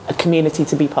a community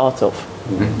to be part of.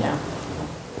 Yeah,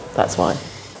 that's why.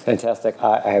 Fantastic.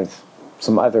 I have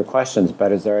some other questions,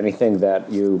 but is there anything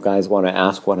that you guys want to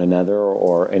ask one another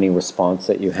or any response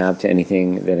that you have to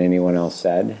anything that anyone else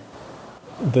said?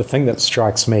 The thing that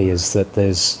strikes me is that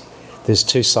there's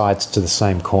two sides to the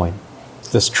same coin.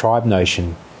 This tribe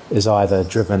notion is either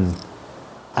driven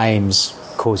aims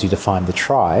cause you to find the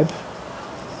tribe,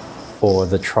 or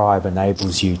the tribe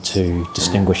enables you to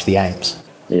distinguish the aims.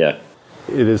 Yeah.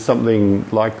 It is something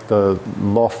like the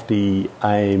lofty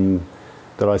aim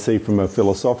that I see from a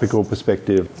philosophical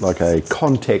perspective, like a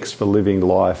context for living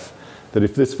life, that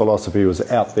if this philosophy was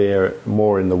out there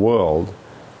more in the world,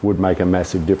 would make a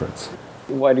massive difference.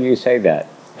 Why do you say that?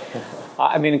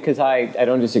 I mean, because I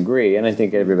don't disagree, and I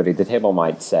think everybody at the table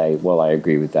might say, well, I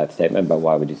agree with that statement, but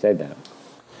why would you say that?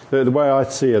 The way I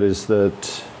see it is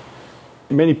that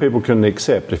many people can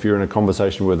accept, if you're in a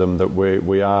conversation with them, that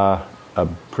we are a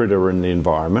predator in the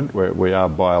environment, we are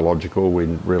biological, we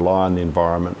rely on the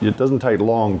environment. It doesn't take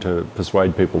long to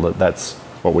persuade people that that's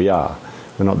what we are.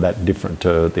 We're not that different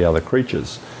to the other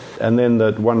creatures. And then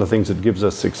that one of the things that gives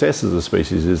us success as a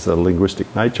species is the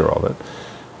linguistic nature of it.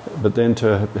 But then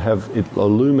to have it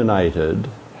illuminated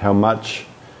how much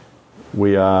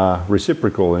we are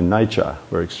reciprocal in nature,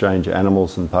 we're exchange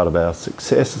animals, and part of our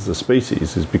success as a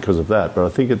species is because of that. But I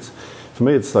think for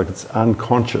me, it's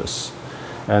unconscious.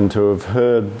 And to have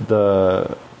heard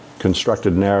the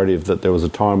constructed narrative that there was a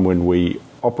time when we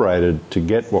operated to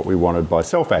get what we wanted by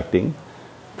self-acting,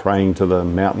 praying to the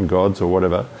mountain gods or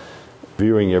whatever,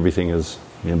 viewing everything as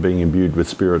being imbued with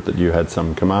spirit that you had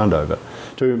some command over,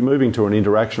 to moving to an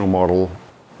interactional model,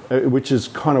 which is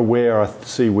kind of where I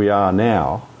see we are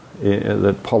now,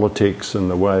 that politics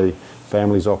and the way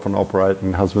families often operate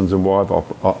and husbands and wives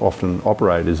often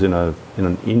operate is in an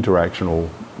interactional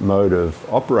mode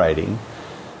of operating.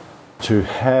 To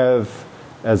have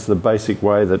as the basic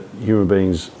way that human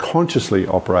beings consciously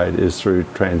operate is through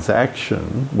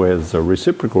transaction, where there's a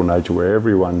reciprocal nature where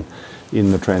everyone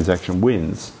in the transaction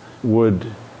wins, would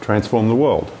transform the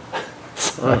world.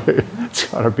 So it's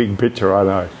kind of a big picture, I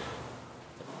know.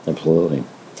 Absolutely.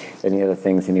 Any other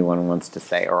things anyone wants to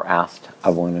say or ask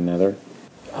of one another?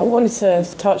 I wanted to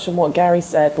touch on what Gary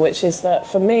said, which is that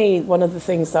for me, one of the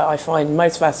things that I find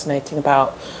most fascinating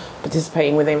about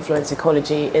participating with influence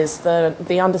ecology is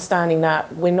the understanding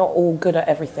that we're not all good at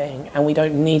everything, and we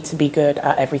don't need to be good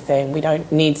at everything. We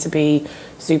don't need to be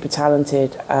super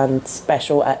talented and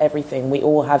special at everything. We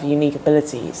all have unique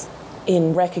abilities.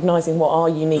 In recognising what our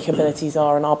unique abilities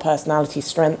are and our personality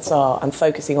strengths are and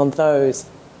focusing on those,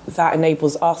 that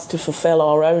enables us to fulfil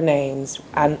our own aims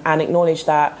and acknowledge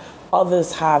that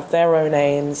others have their own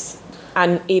aims.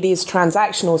 And it is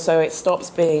transactional, so it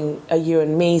stops being a you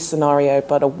and me scenario,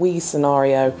 but a we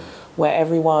scenario where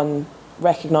everyone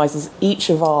recognises each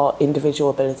of our individual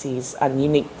abilities and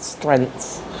unique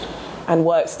strengths and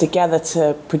works together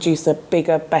to produce a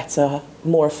bigger, better,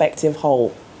 more effective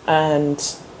whole. And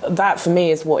that, for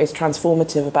me, is what is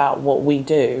transformative about what we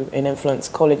do in influence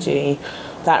ecology,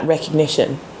 that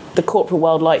recognition. The corporate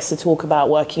world likes to talk about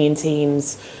working in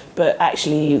teams, but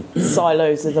actually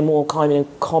silos are the more kind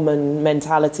of common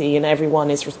mentality, and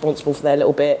everyone is responsible for their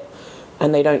little bit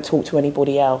and they don't talk to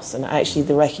anybody else. And actually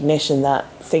the recognition that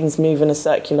things move in a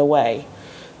circular way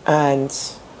and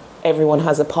everyone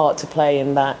has a part to play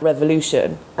in that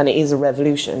revolution, and it is a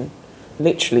revolution,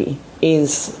 literally,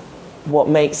 is what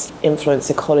makes influence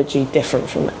ecology different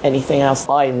from anything else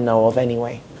I know of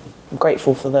anyway. I'm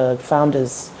grateful for the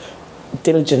founders'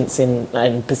 diligence in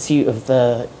pursuit of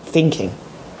the thinking.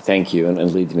 Thank you, and it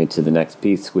leads me to the next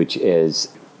piece, which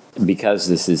is, because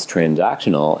this is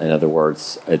transactional, in other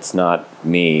words, it's not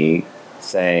me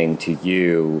saying to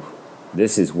you,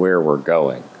 this is where we're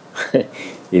going.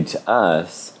 It's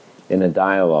us in a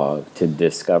dialogue to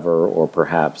discover or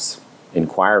perhaps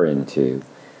inquire into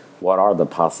what are the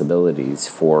possibilities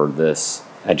for this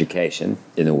education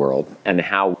in the world and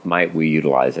how might we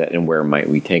utilize it and where might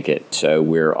we take it. So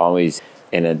we're always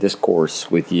in a discourse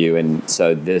with you, and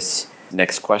so this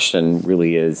next question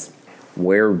really is,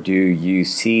 where do you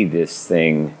see this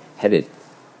thing headed?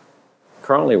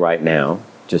 Currently, right now,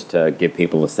 just to give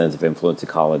people a sense of influence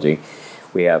ecology,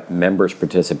 we have members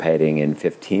participating in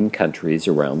 15 countries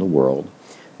around the world.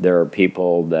 There are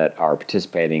people that are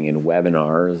participating in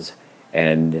webinars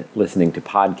and listening to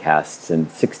podcasts in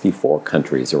 64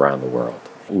 countries around the world.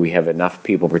 We have enough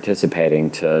people participating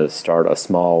to start a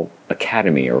small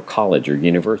academy or college or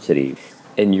university.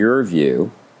 In your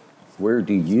view, where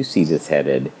do you see this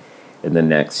headed in the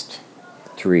next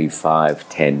 3, 5,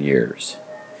 10 years?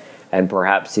 And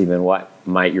perhaps even what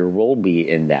might your role be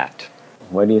in that?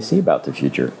 What do you see about the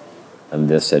future of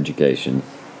this education?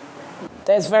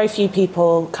 There's very few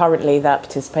people currently that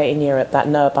participate in Europe that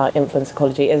know about influence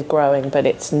ecology. It is growing, but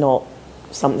it's not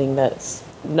something that's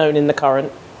known in the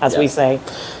current, as we say,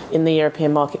 in the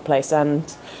European marketplace. And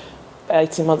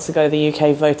 18 months ago, the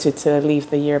UK voted to leave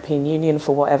the European Union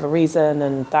for whatever reason,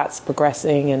 and that's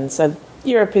progressing. And so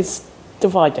Europe is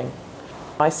dividing.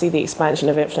 I see the expansion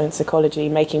of influence ecology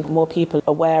making more people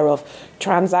aware of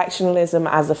transactionalism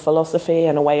as a philosophy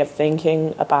and a way of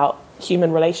thinking about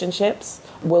human relationships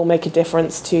will make a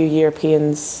difference to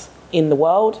Europeans in the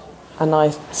world, and I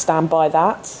stand by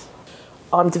that.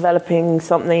 I'm developing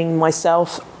something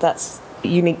myself that's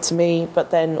unique to me, but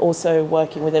then also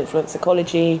working with influence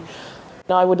ecology.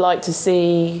 I would like to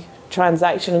see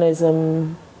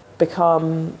transactionalism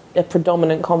become a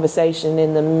predominant conversation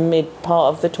in the mid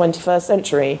part of the 21st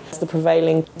century. It's the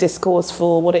prevailing discourse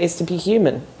for what it is to be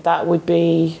human. That would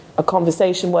be a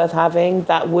conversation worth having.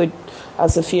 That would,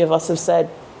 as a few of us have said,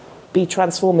 be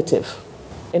transformative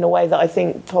in a way that I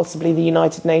think possibly the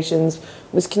United Nations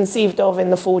was conceived of in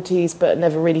the 40s but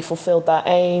never really fulfilled that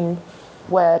aim,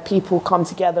 where people come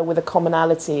together with a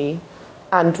commonality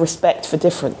and respect for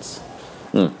difference.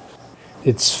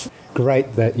 It's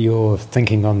great that you're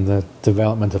thinking on the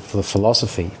development of the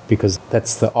philosophy, because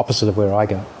that's the opposite of where I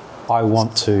go. I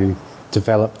want to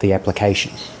develop the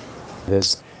application.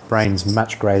 There's brains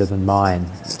much greater than mine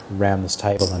around this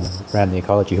table and around the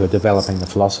ecology who are developing the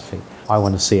philosophy. I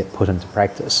want to see it put into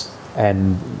practice.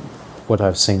 And what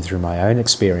I've seen through my own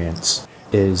experience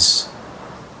is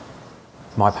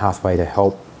my pathway to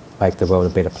help make the world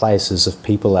a better place is if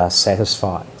people are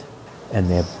satisfied in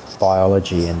their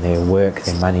biology and their work,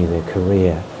 their money, their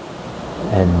career,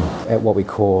 and at what we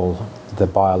call the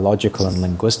biological and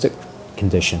linguistic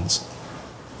conditions,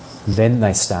 then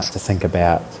they start to think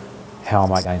about, how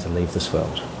am I going to leave this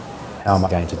world? How am I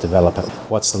going to develop it?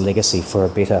 What's the legacy for a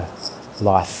better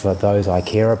life for those I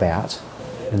care about?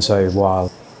 And so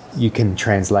while you can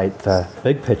translate the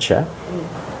big picture,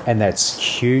 and that's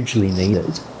hugely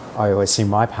needed, I always see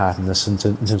my part in this in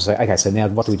terms of, okay, so now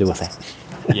what do we do with that?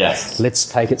 Yes. Let's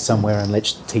take it somewhere and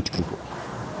let's teach people.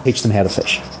 Teach them how to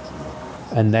fish.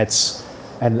 And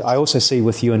I also see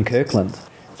with you in Kirkland,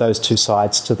 those two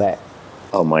sides to that.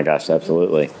 Oh my gosh,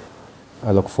 absolutely.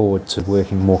 I look forward to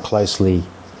working more closely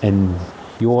in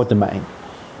your domain.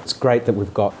 It's great that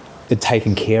we've got it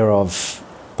taken care of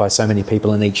by so many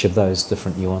people in each of those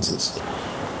different nuances.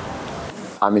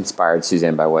 I'm inspired,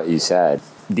 Suzanne, by what you said.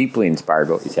 Deeply inspired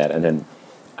by what you said. And then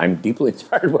I'm deeply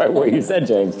inspired by what you said,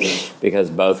 James, because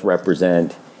both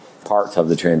represent parts of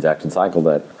the transaction cycle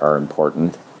that are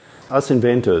important. Us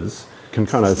inventors can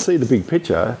kind of see the big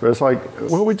picture, but it's like,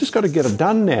 well, we just got to get it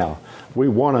done now. We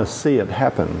want to see it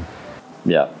happen.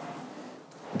 Yeah.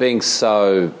 Being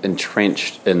so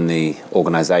entrenched in the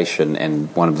organisation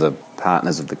and one of the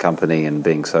partners of the company and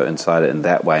being so inside it in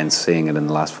that way and seeing it in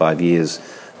the last 5 years,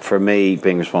 for me,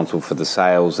 being responsible for the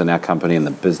sales in our company and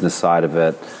the business side of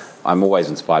it, I'm always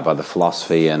inspired by the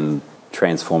philosophy and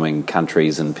transforming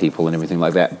countries and people and everything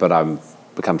like that, but I've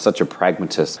become such a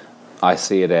pragmatist. I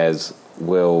see it as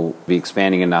we'll be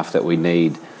expanding enough that we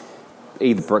need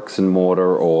either bricks and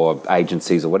mortar or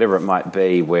agencies or whatever it might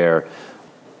be, where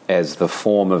as the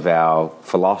form of our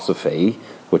philosophy,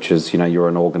 which is, you're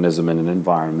an organism in an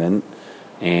environment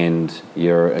and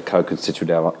you're a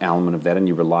co-constituent element of that and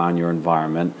you rely on your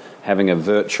environment, having a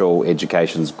virtual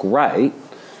education is great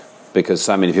because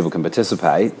so many people can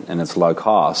participate and it's low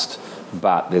cost,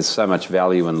 but there's so much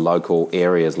value in local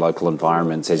areas, local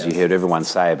environments, as you heard everyone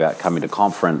say about coming to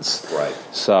conference. Right.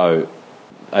 So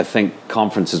I think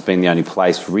conference has been the only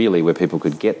place really where people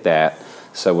could get that.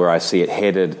 So where I see it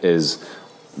headed is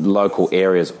local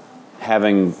areas,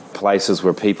 having places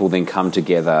where people then come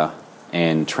together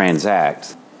and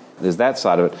transact. There's that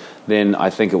side of it. Then I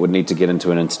think it would need to get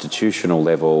into an institutional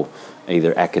level,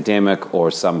 either academic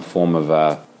or some form of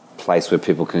a place where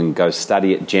people can go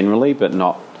study it generally, but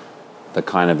not the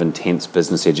kind of intense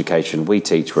business education we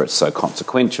teach where it's so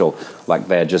consequential, like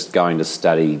they're just going to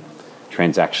study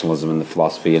transactionalism and the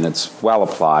philosophy and it's well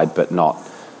applied, but not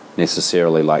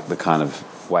necessarily like the kind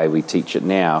of way we teach it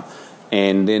now.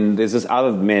 And then there's this other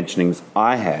imaginings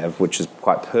I have, which is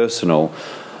quite personal.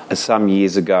 Some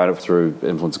years ago, through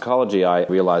Influence Ecology, I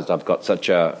realised I've got such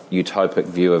a utopic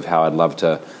view of how I'd love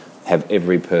to have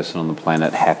every person on the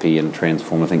planet happy and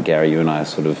transformed. I think, Gary, you and I are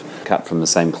sort of cut from the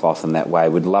same cloth in that way.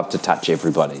 We'd love to touch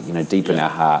everybody, deep in our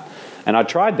heart. And I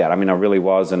tried that. I mean, I really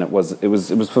was, and it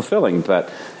was fulfilling,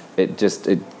 but it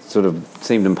sort of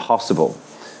seemed impossible.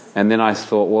 And then I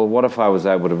thought, well, what if I was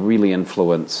able to really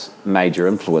influence major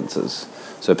influencers?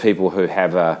 So people who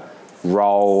have a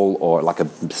role or like a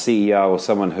CEO or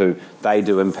someone who they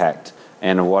do impact.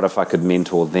 And what if I could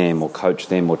mentor them or coach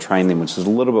them or train them, which is a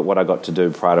little bit what I got to do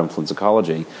prior to Influence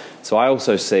Ecology. So I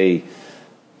also see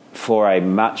for a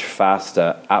much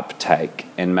faster uptake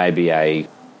and maybe a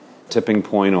tipping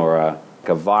point or a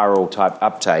viral type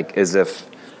uptake is if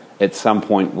at some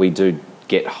point we do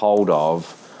get hold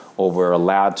of or we're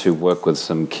allowed to work with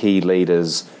some key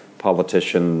leaders,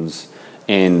 politicians,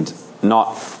 and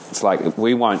not, it's like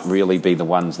we won't really be the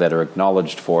ones that are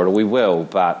acknowledged for it, or we will,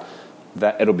 but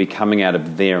that it'll be coming out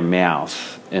of their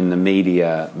mouth in the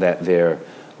media that they're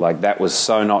like, that was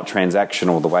so not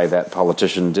transactional the way that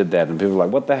politician did that. And people are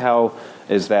like, what the hell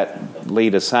is that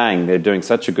leader saying? They're doing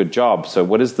such a good job. So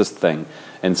what is this thing?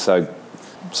 And so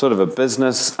sort of a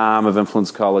business arm of Influence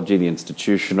Ecology, the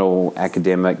institutional,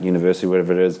 academic, university,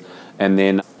 whatever it is, and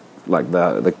then like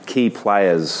the key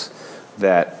players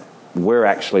that we're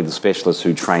actually the specialists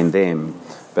who train them,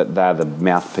 but they're the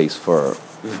mouthpiece for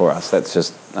us. That's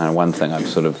just one thing I've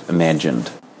sort of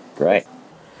imagined. Great.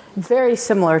 Very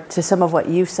similar to some of what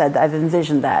you've said. I've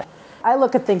envisioned that. I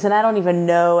look at things and I don't even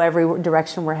know every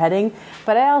direction we're heading,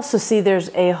 but I also see there's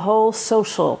a whole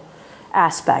social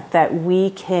aspect that we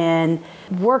can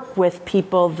work with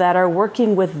people that are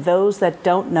working with those that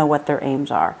don't know what their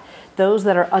aims are, those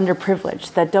that are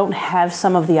underprivileged, that don't have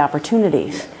some of the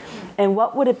opportunities. And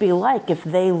what would it be like if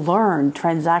they learned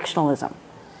transactionalism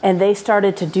and they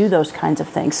started to do those kinds of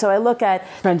things? So I look at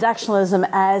transactionalism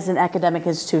as an academic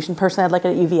institution. Personally, I'd like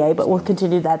it at UVA, but we'll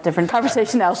continue that different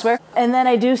conversation elsewhere. And then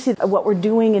I do see what we're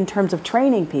doing in terms of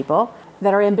training people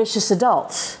that are ambitious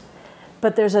adults.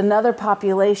 But there's another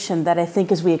population that I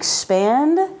think as we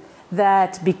expand,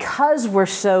 that because we're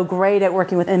so great at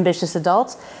working with ambitious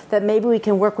adults, that maybe we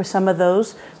can work with some of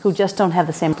those who just don't have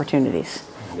the same opportunities.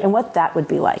 And what that would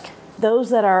be like.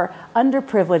 Those that are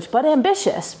underprivileged but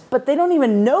ambitious, but they don't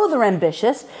even know they're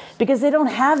ambitious because they don't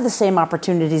have the same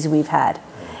opportunities we've had.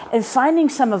 And finding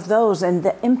some of those and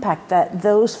the impact that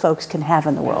those folks can have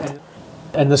in the world.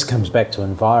 And this comes back to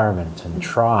environment and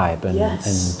tribe and,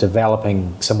 and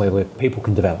developing somewhere where people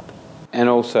can develop. And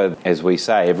also, as we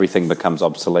say, everything becomes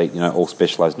obsolete. All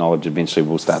specialised knowledge eventually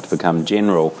will start to become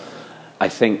general. I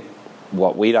think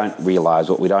what we don't realise,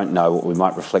 what we don't know, what we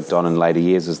might reflect on in later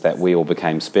years is that we all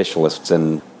became specialists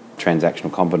in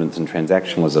transactional competence and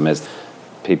transactionalism as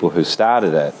people who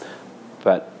started it.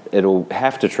 But it'll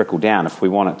have to trickle down if we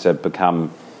want it to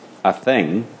become a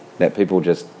thing that people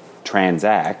just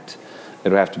transact.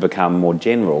 It'll have to become more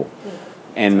general.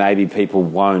 And maybe people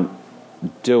won't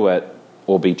do it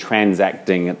or be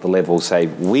transacting at the level, say,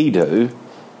 we do,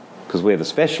 because we're the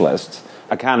specialists.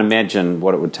 I can't imagine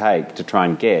what it would take to try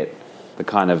and get the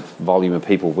kind of volume of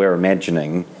people we're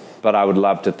imagining, but I would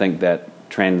love to think that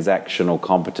transactional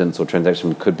competence or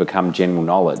transaction could become general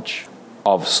knowledge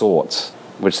of sorts,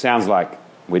 which sounds like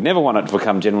we'd never want it to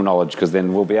become general knowledge because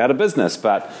then we'll be out of business,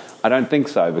 but I don't think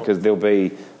so, because there'll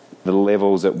be the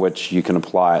levels at which you can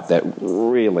apply it that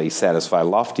really satisfy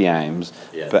lofty aims.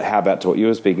 Yes. But how about to what you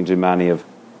were speaking to, Marnie, of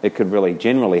it could really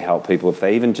generally help people if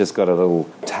they even just got a little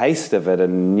taste of it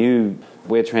and knew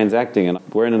we're transacting and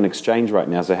we're in an exchange right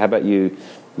now, so how about you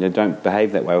don't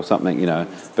behave that way or something,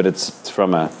 but it's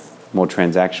from a more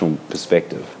transactional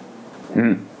perspective.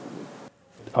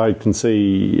 I can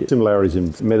see similarities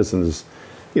in medicine as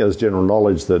there's general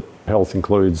knowledge that health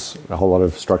includes a whole lot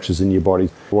of structures in your body.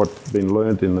 What's been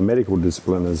learned in the medical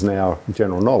discipline is now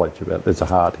general knowledge about there's a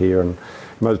heart here, and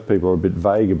most people are a bit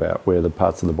vague about where the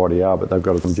parts of the body are, but they've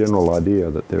got a general idea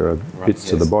that there are bits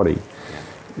to the body.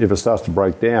 If it starts to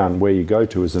break down, where you go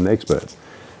to as an expert,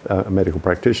 a medical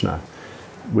practitioner.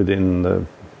 Within the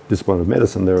discipline of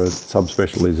medicine, there are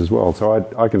subspecialties as well.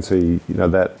 So I can see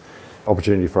that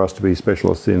opportunity for us to be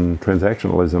specialists in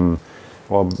transactionalism.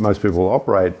 While most people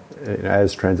operate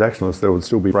as transactionalists, there would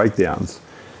still be breakdowns,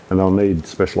 and they'll need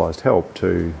specialised help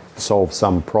to solve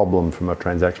some problem from a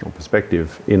transactional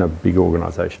perspective in a big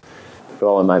organisation.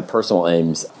 Well, in my personal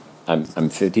aims, I'm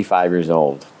 55 years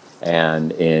old,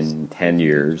 and in 10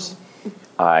 years,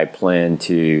 I plan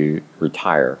to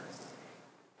retire.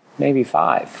 Maybe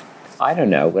 5. I don't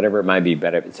know, whatever it might be,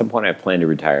 but at some point I plan to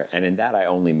retire. And in that, I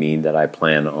only mean that I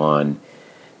plan on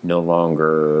no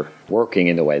longer working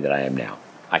in the way that I am now.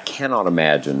 I cannot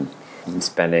imagine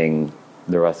spending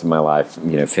the rest of my life,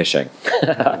 fishing.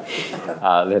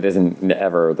 That isn't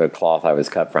ever the cloth I was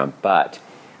cut from. But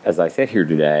as I sit here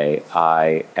today,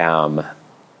 I am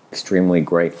extremely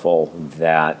grateful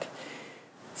that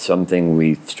something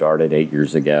we started 8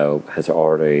 years ago has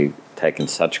already taken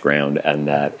such ground, and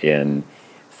that in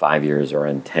 5 years or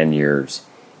in 10 years,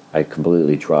 I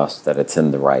completely trust that it's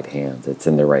in the right hands. It's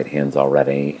in the right hands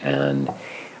already, and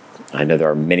I know there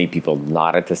are many people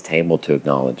not at this table to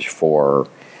acknowledge for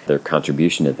their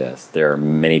contribution to this. There are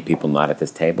many people not at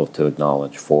this table to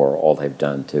acknowledge for all they've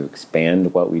done to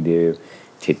expand what we do,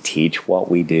 to teach what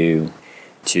we do,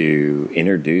 to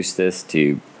introduce this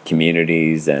to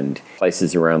communities and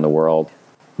places around the world.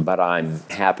 But I'm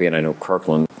happy, and I know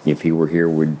Kirkland, if he were here,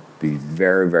 would be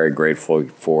very, very grateful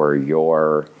for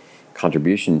your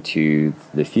contribution to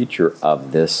the future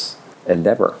of this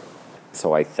endeavor.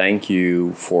 So I thank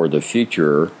you for the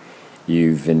future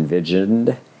you've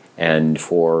envisioned and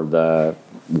for the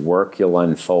work you'll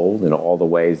unfold in all the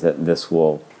ways that this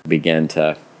will begin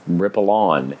to ripple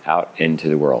on out into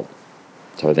the world.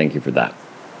 So I thank you for that.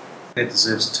 That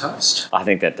deserves a toast. I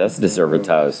think that does deserve a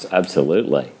toast,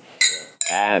 absolutely.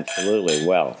 Absolutely.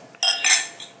 Well,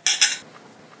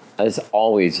 as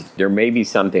always, there may be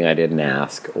something I didn't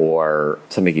ask or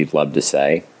something you'd love to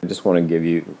say. I just want to give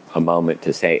you a moment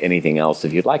to say anything else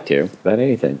if you'd like to, about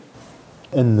anything.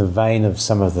 In the vein of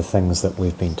some of the things that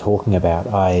we've been talking about,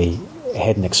 I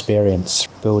had an experience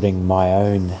building my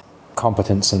own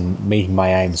competence and meeting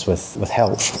my aims with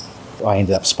health. I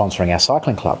ended up sponsoring our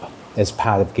cycling club as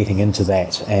part of getting into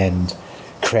that and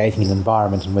creating an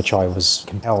environment in which I was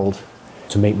compelled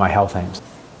to meet my health aims.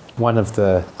 One of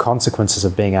the consequences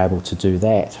of being able to do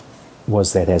that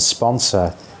was that as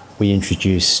sponsor, we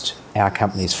introduced our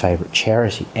company's favourite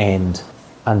charity and,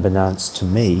 unbeknownst to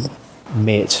me,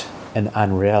 met an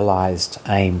unrealised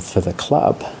aim for the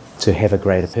club to have a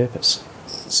greater purpose.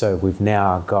 So we've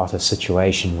now got a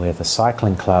situation where the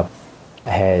cycling club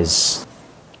has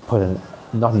put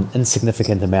not an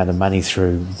insignificant amount of money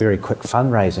through very quick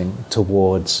fundraising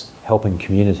towards helping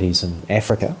communities in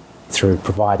Africa through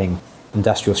providing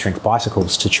industrial strength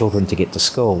bicycles to children to get to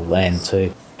school and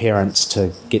to parents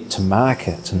to get to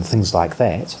market and things like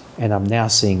that. And I'm now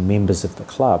seeing members of the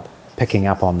club picking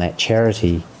up on that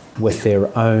charity with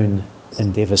their own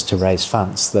endeavours to raise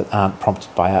funds that aren't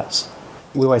prompted by us.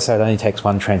 We always say it only takes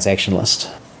one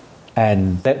transactionalist,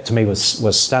 and that to me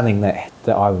was stunning that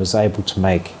I was able to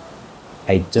make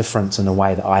a difference in a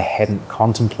way that I hadn't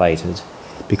contemplated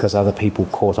because other people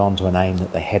caught on to an aim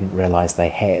that they hadn't realised they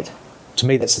had. To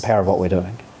me, that's the power of what we're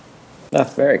doing.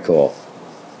 That's very cool.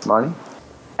 Marnie?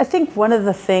 I think one of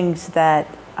the things that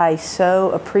I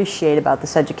so appreciate about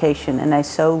this education and I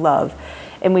so love,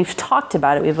 and we've talked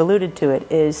about it, we've alluded to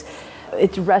it, is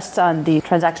it rests on the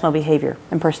transactional behavior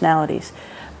and personalities.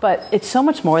 But it's so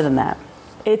much more than that.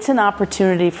 It's an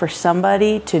opportunity for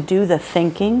somebody to do the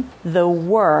thinking, the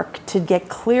work, to get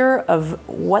clear of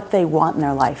what they want in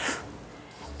their life.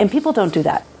 And people don't do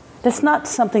that. That's not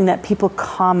something that people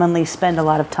commonly spend a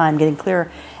lot of time getting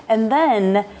clear. And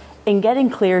then, in getting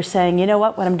clear, saying, you know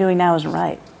what I'm doing now isn't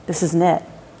right. This isn't it.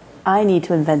 I need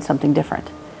to invent something different.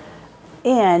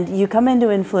 And you come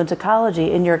into Influence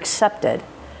Ecology and you're accepted.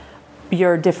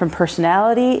 Your different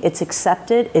personality, it's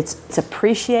accepted, it's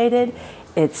appreciated,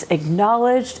 it's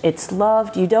acknowledged, it's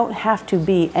loved. You don't have to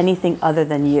be anything other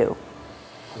than you.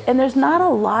 And there's not a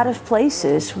lot of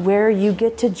places where you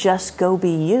get to just go be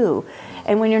you.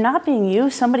 And when you're not being you,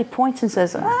 somebody points and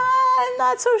says, I'm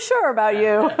not so sure about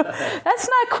you. That's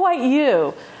not quite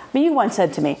you. I mean, you once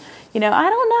said to me, I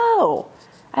don't know.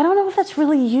 I don't know if that's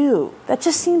really you. That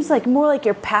just seems like more like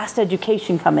your past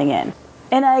education coming in.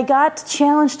 And I got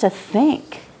challenged to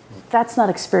think. That's not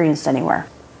experienced anywhere.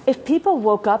 If people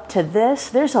woke up to this,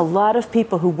 there's a lot of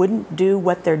people who wouldn't do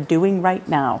what they're doing right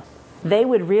now. They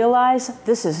would realize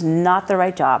this is not the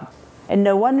right job. And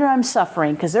no wonder I'm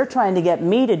suffering, because they're trying to get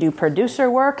me to do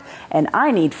producer work, and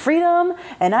I need freedom,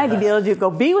 and I need to be able to go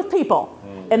be with people.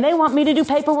 And they want me to do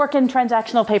paperwork and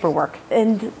transactional paperwork.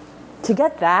 And to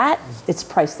get that, it's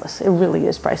priceless. It really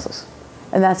is priceless.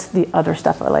 And that's the other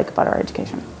stuff I like about our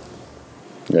education.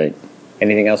 Great.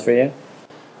 Anything else for you?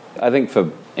 I think for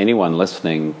anyone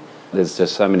listening, there's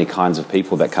just so many kinds of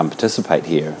people that come participate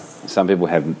here. Some people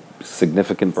have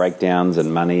significant breakdowns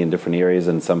in money in different areas,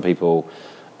 and some people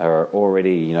are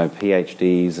already,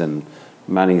 PhDs and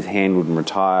money's handled and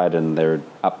retired, and they're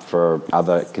up for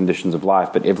other conditions of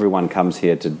life. But everyone comes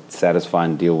here to satisfy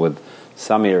and deal with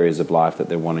some areas of life that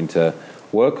they're wanting to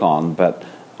work on. But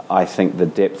I think the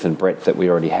depth and breadth that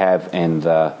we already have, and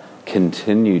the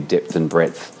continued depth and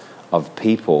breadth of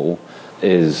people,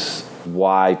 is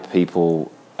why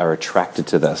people are attracted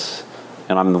to this.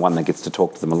 And I'm the one that gets to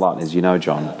talk to them a lot. As you know,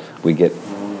 John, we get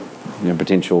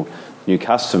potential new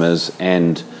customers,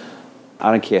 and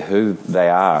I don't care who they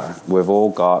are. We've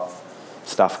all got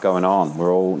stuff going on.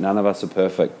 None of us are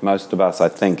perfect. Most of us, I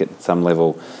think, at some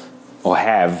level, or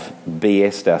have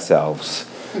BS'd ourselves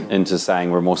into saying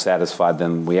we're more satisfied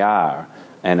than we are.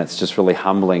 And it's just really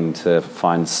humbling to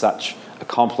find such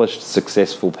accomplished,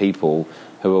 successful people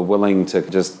who are willing to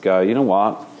just go, you know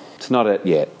what, it's not it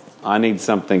yet. I need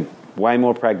something way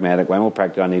more pragmatic, way more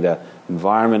practical. I need an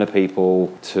environment of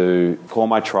people to call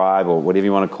my tribe, or whatever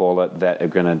you want to call it, that are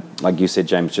going to, like you said,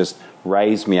 James, just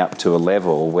raise me up to a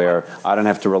level where I don't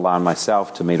have to rely on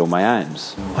myself to meet all my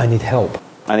aims. I need help.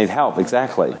 I need help,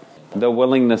 exactly. The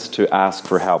willingness to ask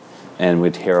for help, and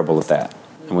we're terrible at that.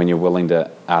 And when you're willing to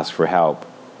ask for help,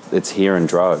 it's here in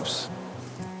droves.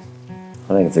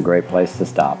 I think it's a great place to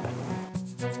stop.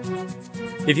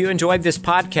 If you enjoyed this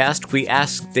podcast, we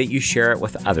ask that you share it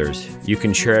with others. You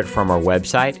can share it from our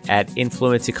website at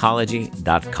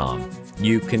influenceecology.com.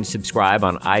 You can subscribe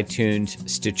on iTunes,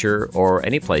 Stitcher, or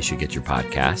any place you get your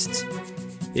podcasts.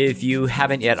 If you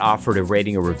haven't yet offered a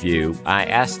rating or review, I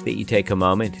ask that you take a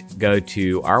moment, go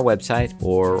to our website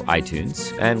or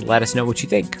iTunes, and let us know what you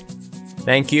think.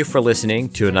 Thank you for listening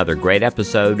to another great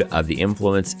episode of the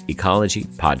Influence Ecology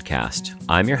Podcast.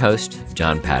 I'm your host,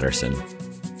 John Patterson.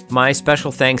 My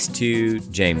special thanks to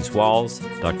James Walls,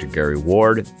 Dr. Gary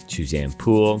Ward, Suzanne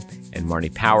Poole, and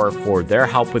Marnie Power for their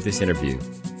help with this interview.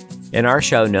 In our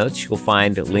show notes, you'll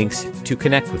find links to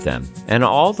connect with them and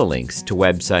all the links to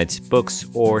websites, books,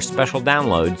 or special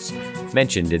downloads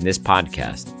mentioned in this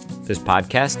podcast. This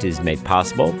podcast is made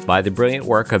possible by the brilliant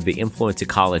work of the Influence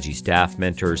Ecology staff,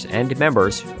 mentors, and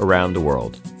members around the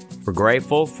world. We're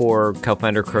grateful for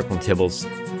co-founder Kirkland Tibbles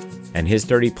and his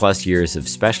 30-plus years of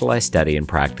specialized study and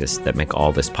practice that make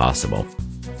all this possible.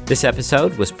 This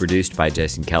episode was produced by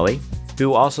Jason Kelly,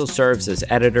 who also serves as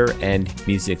editor and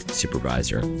music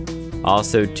supervisor.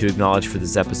 Also to acknowledge for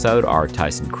this episode are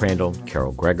Tyson Crandall,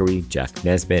 Carol Gregory, Jack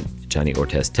Nesbitt, Johnny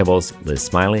Ortez Tibbles, Liz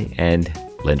Smiley, and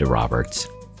Linda Roberts.